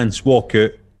 lap dance, walk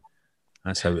out.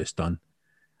 That's how it's done.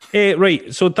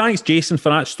 Right, so thanks Jason for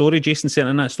that story. Jason sent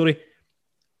in that story.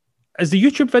 Is the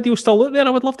YouTube video still out there? I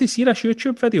would love to see this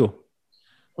YouTube video.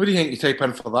 What do you think you type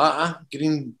in for that,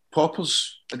 Green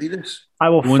Poppers Adidas? I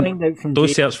will find out from Don't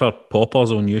search for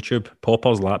Poppers on YouTube.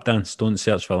 Poppers lap dance. Don't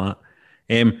search for that.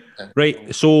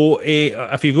 Right, so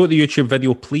if you go to the YouTube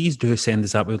video, please do send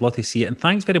us that. We'd love to see it. And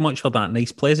thanks very much for that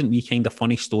nice, pleasant, wee kind of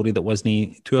funny story that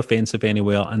wasn't too offensive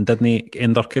anywhere and didn't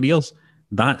end their careers.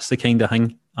 That's the kind of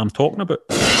thing I'm talking about.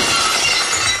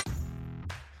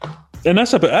 And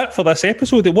that's about it for this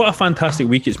episode. What a fantastic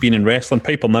week it's been in wrestling.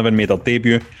 Piper Niven made her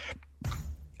debut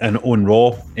and on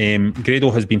Raw. Grado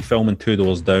has been filming 2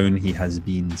 Doors Down. He has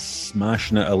been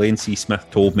smashing it. Elaine C. Smith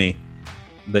told me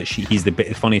that he's the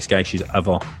funniest guy she's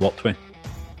ever worked with.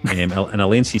 And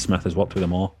Elaine C. Smith has worked with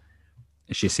them all.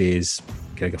 And she says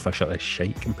Gregor Fisher is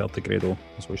shite compared to Grado.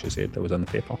 That's what she said. That was in the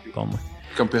paper, apparently.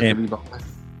 Compared to Reebok.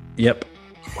 Yep.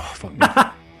 Oh, fuck me.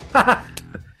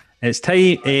 It's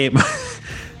time.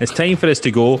 It's time for us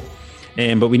to go.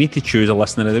 But we need to choose a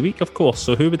listener of the week, of course.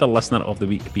 So who would the listener of the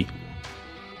week be?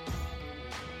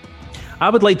 I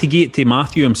would like to give it to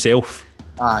Matthew himself.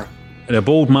 Aye. The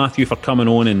bold Matthew for coming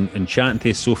on and chatting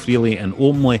to us so freely and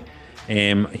openly.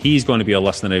 He's going to be a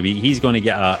listener of the week. He's going to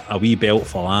get a wee belt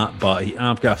for that, but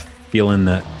I've got a feeling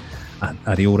that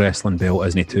a real wrestling belt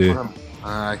isn't too.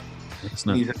 Aye. It's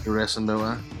not. He's a real wrestling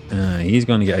belt, he's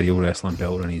going to get a real wrestling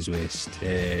belt on his waist.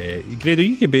 Grado,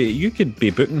 you could be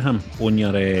booking him on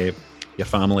your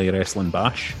family wrestling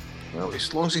bash. Well,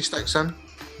 as long as he sticks in.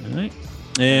 All right.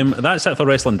 That's it for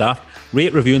Wrestling Daft.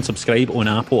 Rate, review and subscribe on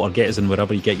Apple or get us in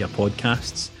wherever you get your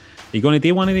podcasts. Are you going to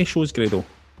do one of these shows, Grado?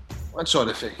 What's all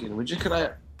the fucking, would you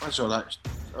correct? What's all that?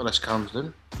 All this calms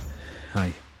down.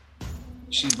 Aye.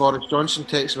 See Boris Johnson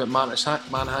text about Matt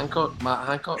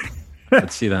Hancock?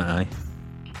 I'd see that, aye.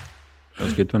 That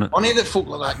was good, wasn't it? Funny that folk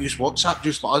like that use WhatsApp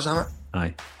just like us, isn't it?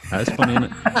 Aye. That is funny, isn't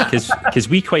it? Because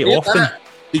we quite often...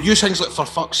 They use things like for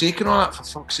fuck's sake and all that, for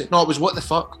fuck's sake. No, it was what the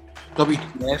fuck.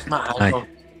 WTF, Matt Hancock.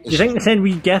 Do you think they send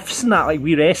wee gifs and that, like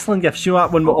wee wrestling gifs? You know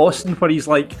that one with Austin where he's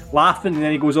like laughing and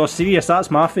then he goes, oh serious, that's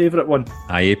my favourite one.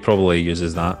 Aye, he probably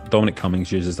uses that. Dominic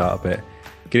Cummings uses that a bit.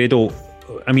 Grado,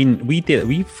 I mean,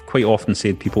 we've quite often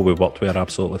said people we worked with are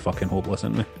absolutely fucking hopeless,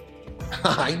 haven't we?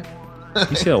 Aye.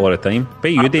 You say it a lot of time.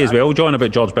 Bet you do as well, John,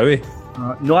 about George Bowie.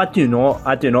 No, I do not.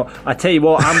 I tell you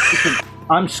what,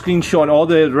 I'm screenshotting all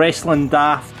the Wrestling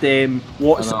Daft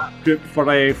WhatsApp group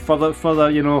for further,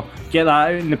 you know, get that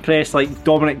out in the press like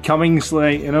Dominic Cummings,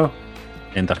 like, you know.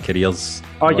 end their careers.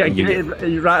 Oh, yeah,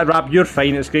 Rab, you're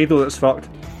fine. It's Grado that's fucked.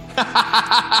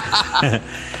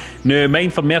 Now,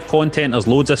 mind for more content, there's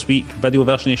loads this week. Video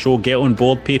version of the show, get on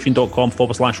board,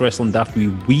 patreon.com/wrestling daft.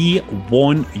 We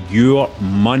want your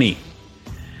money.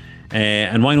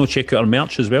 And why not check out our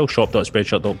merch as well,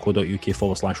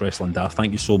 shop.spreadshirt.co.uk/wrestling daft.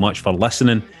 Thank you so much for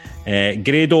listening.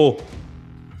 Grado,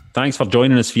 thanks for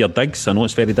joining us for your digs. I know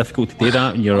it's very difficult to do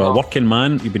that. You're a working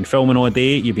man. You've been filming all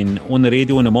day. You've been on the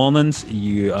radio in the mornings.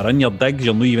 You are in your digs.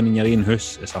 You're not even in your own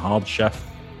house. It's a hard shift.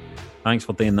 Thanks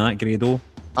for doing that, Grado.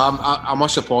 I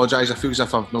must apologise. I feel as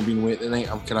if I've not been awake tonight.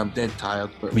 I'm dead tired.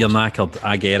 But We're knackered.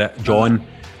 I get it. John,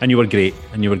 and you were great.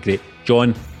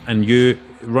 John, and you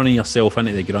running yourself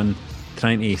into the ground,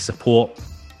 trying to support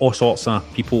all sorts of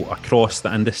people across the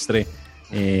industry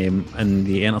in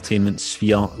the entertainment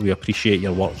sphere. We appreciate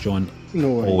your work, John. No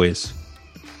way. Always.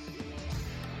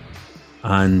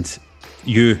 And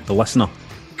you, the listener,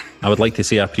 I would like to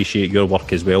say I appreciate your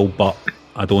work as well, but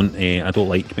I don't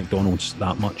like McDonald's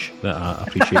that much that I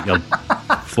appreciate your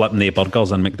flipping the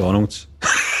burgers in McDonald's.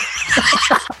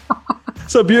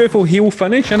 It's a beautiful heel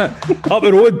finish, isn't it? Up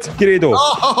the road, Grado.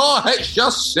 Oh, it's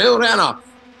just so enough.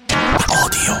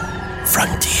 Audio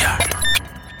Frontier.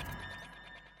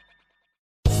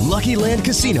 Lucky Land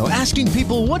Casino, asking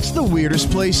people, what's the weirdest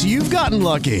place you've gotten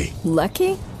lucky?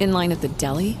 Lucky? In line at the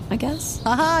deli, I guess?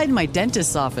 Aha, in my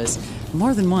dentist's office.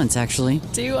 More than once, actually.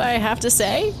 Do I have to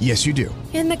say? Yes, you do.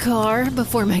 In the car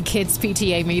before my kids'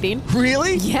 PTA meeting.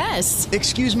 Really? Yes.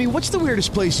 Excuse me, what's the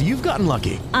weirdest place you've gotten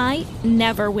lucky? I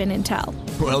never win and tell.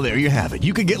 Well, there you have it.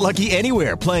 You can get lucky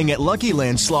anywhere, playing at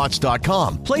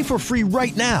LuckyLandSlots.com. Play for free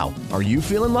right now. Are you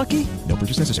feeling lucky? No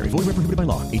purchase necessary. Void where prohibited by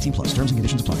law. 18+. Terms and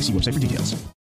conditions apply. See website for details.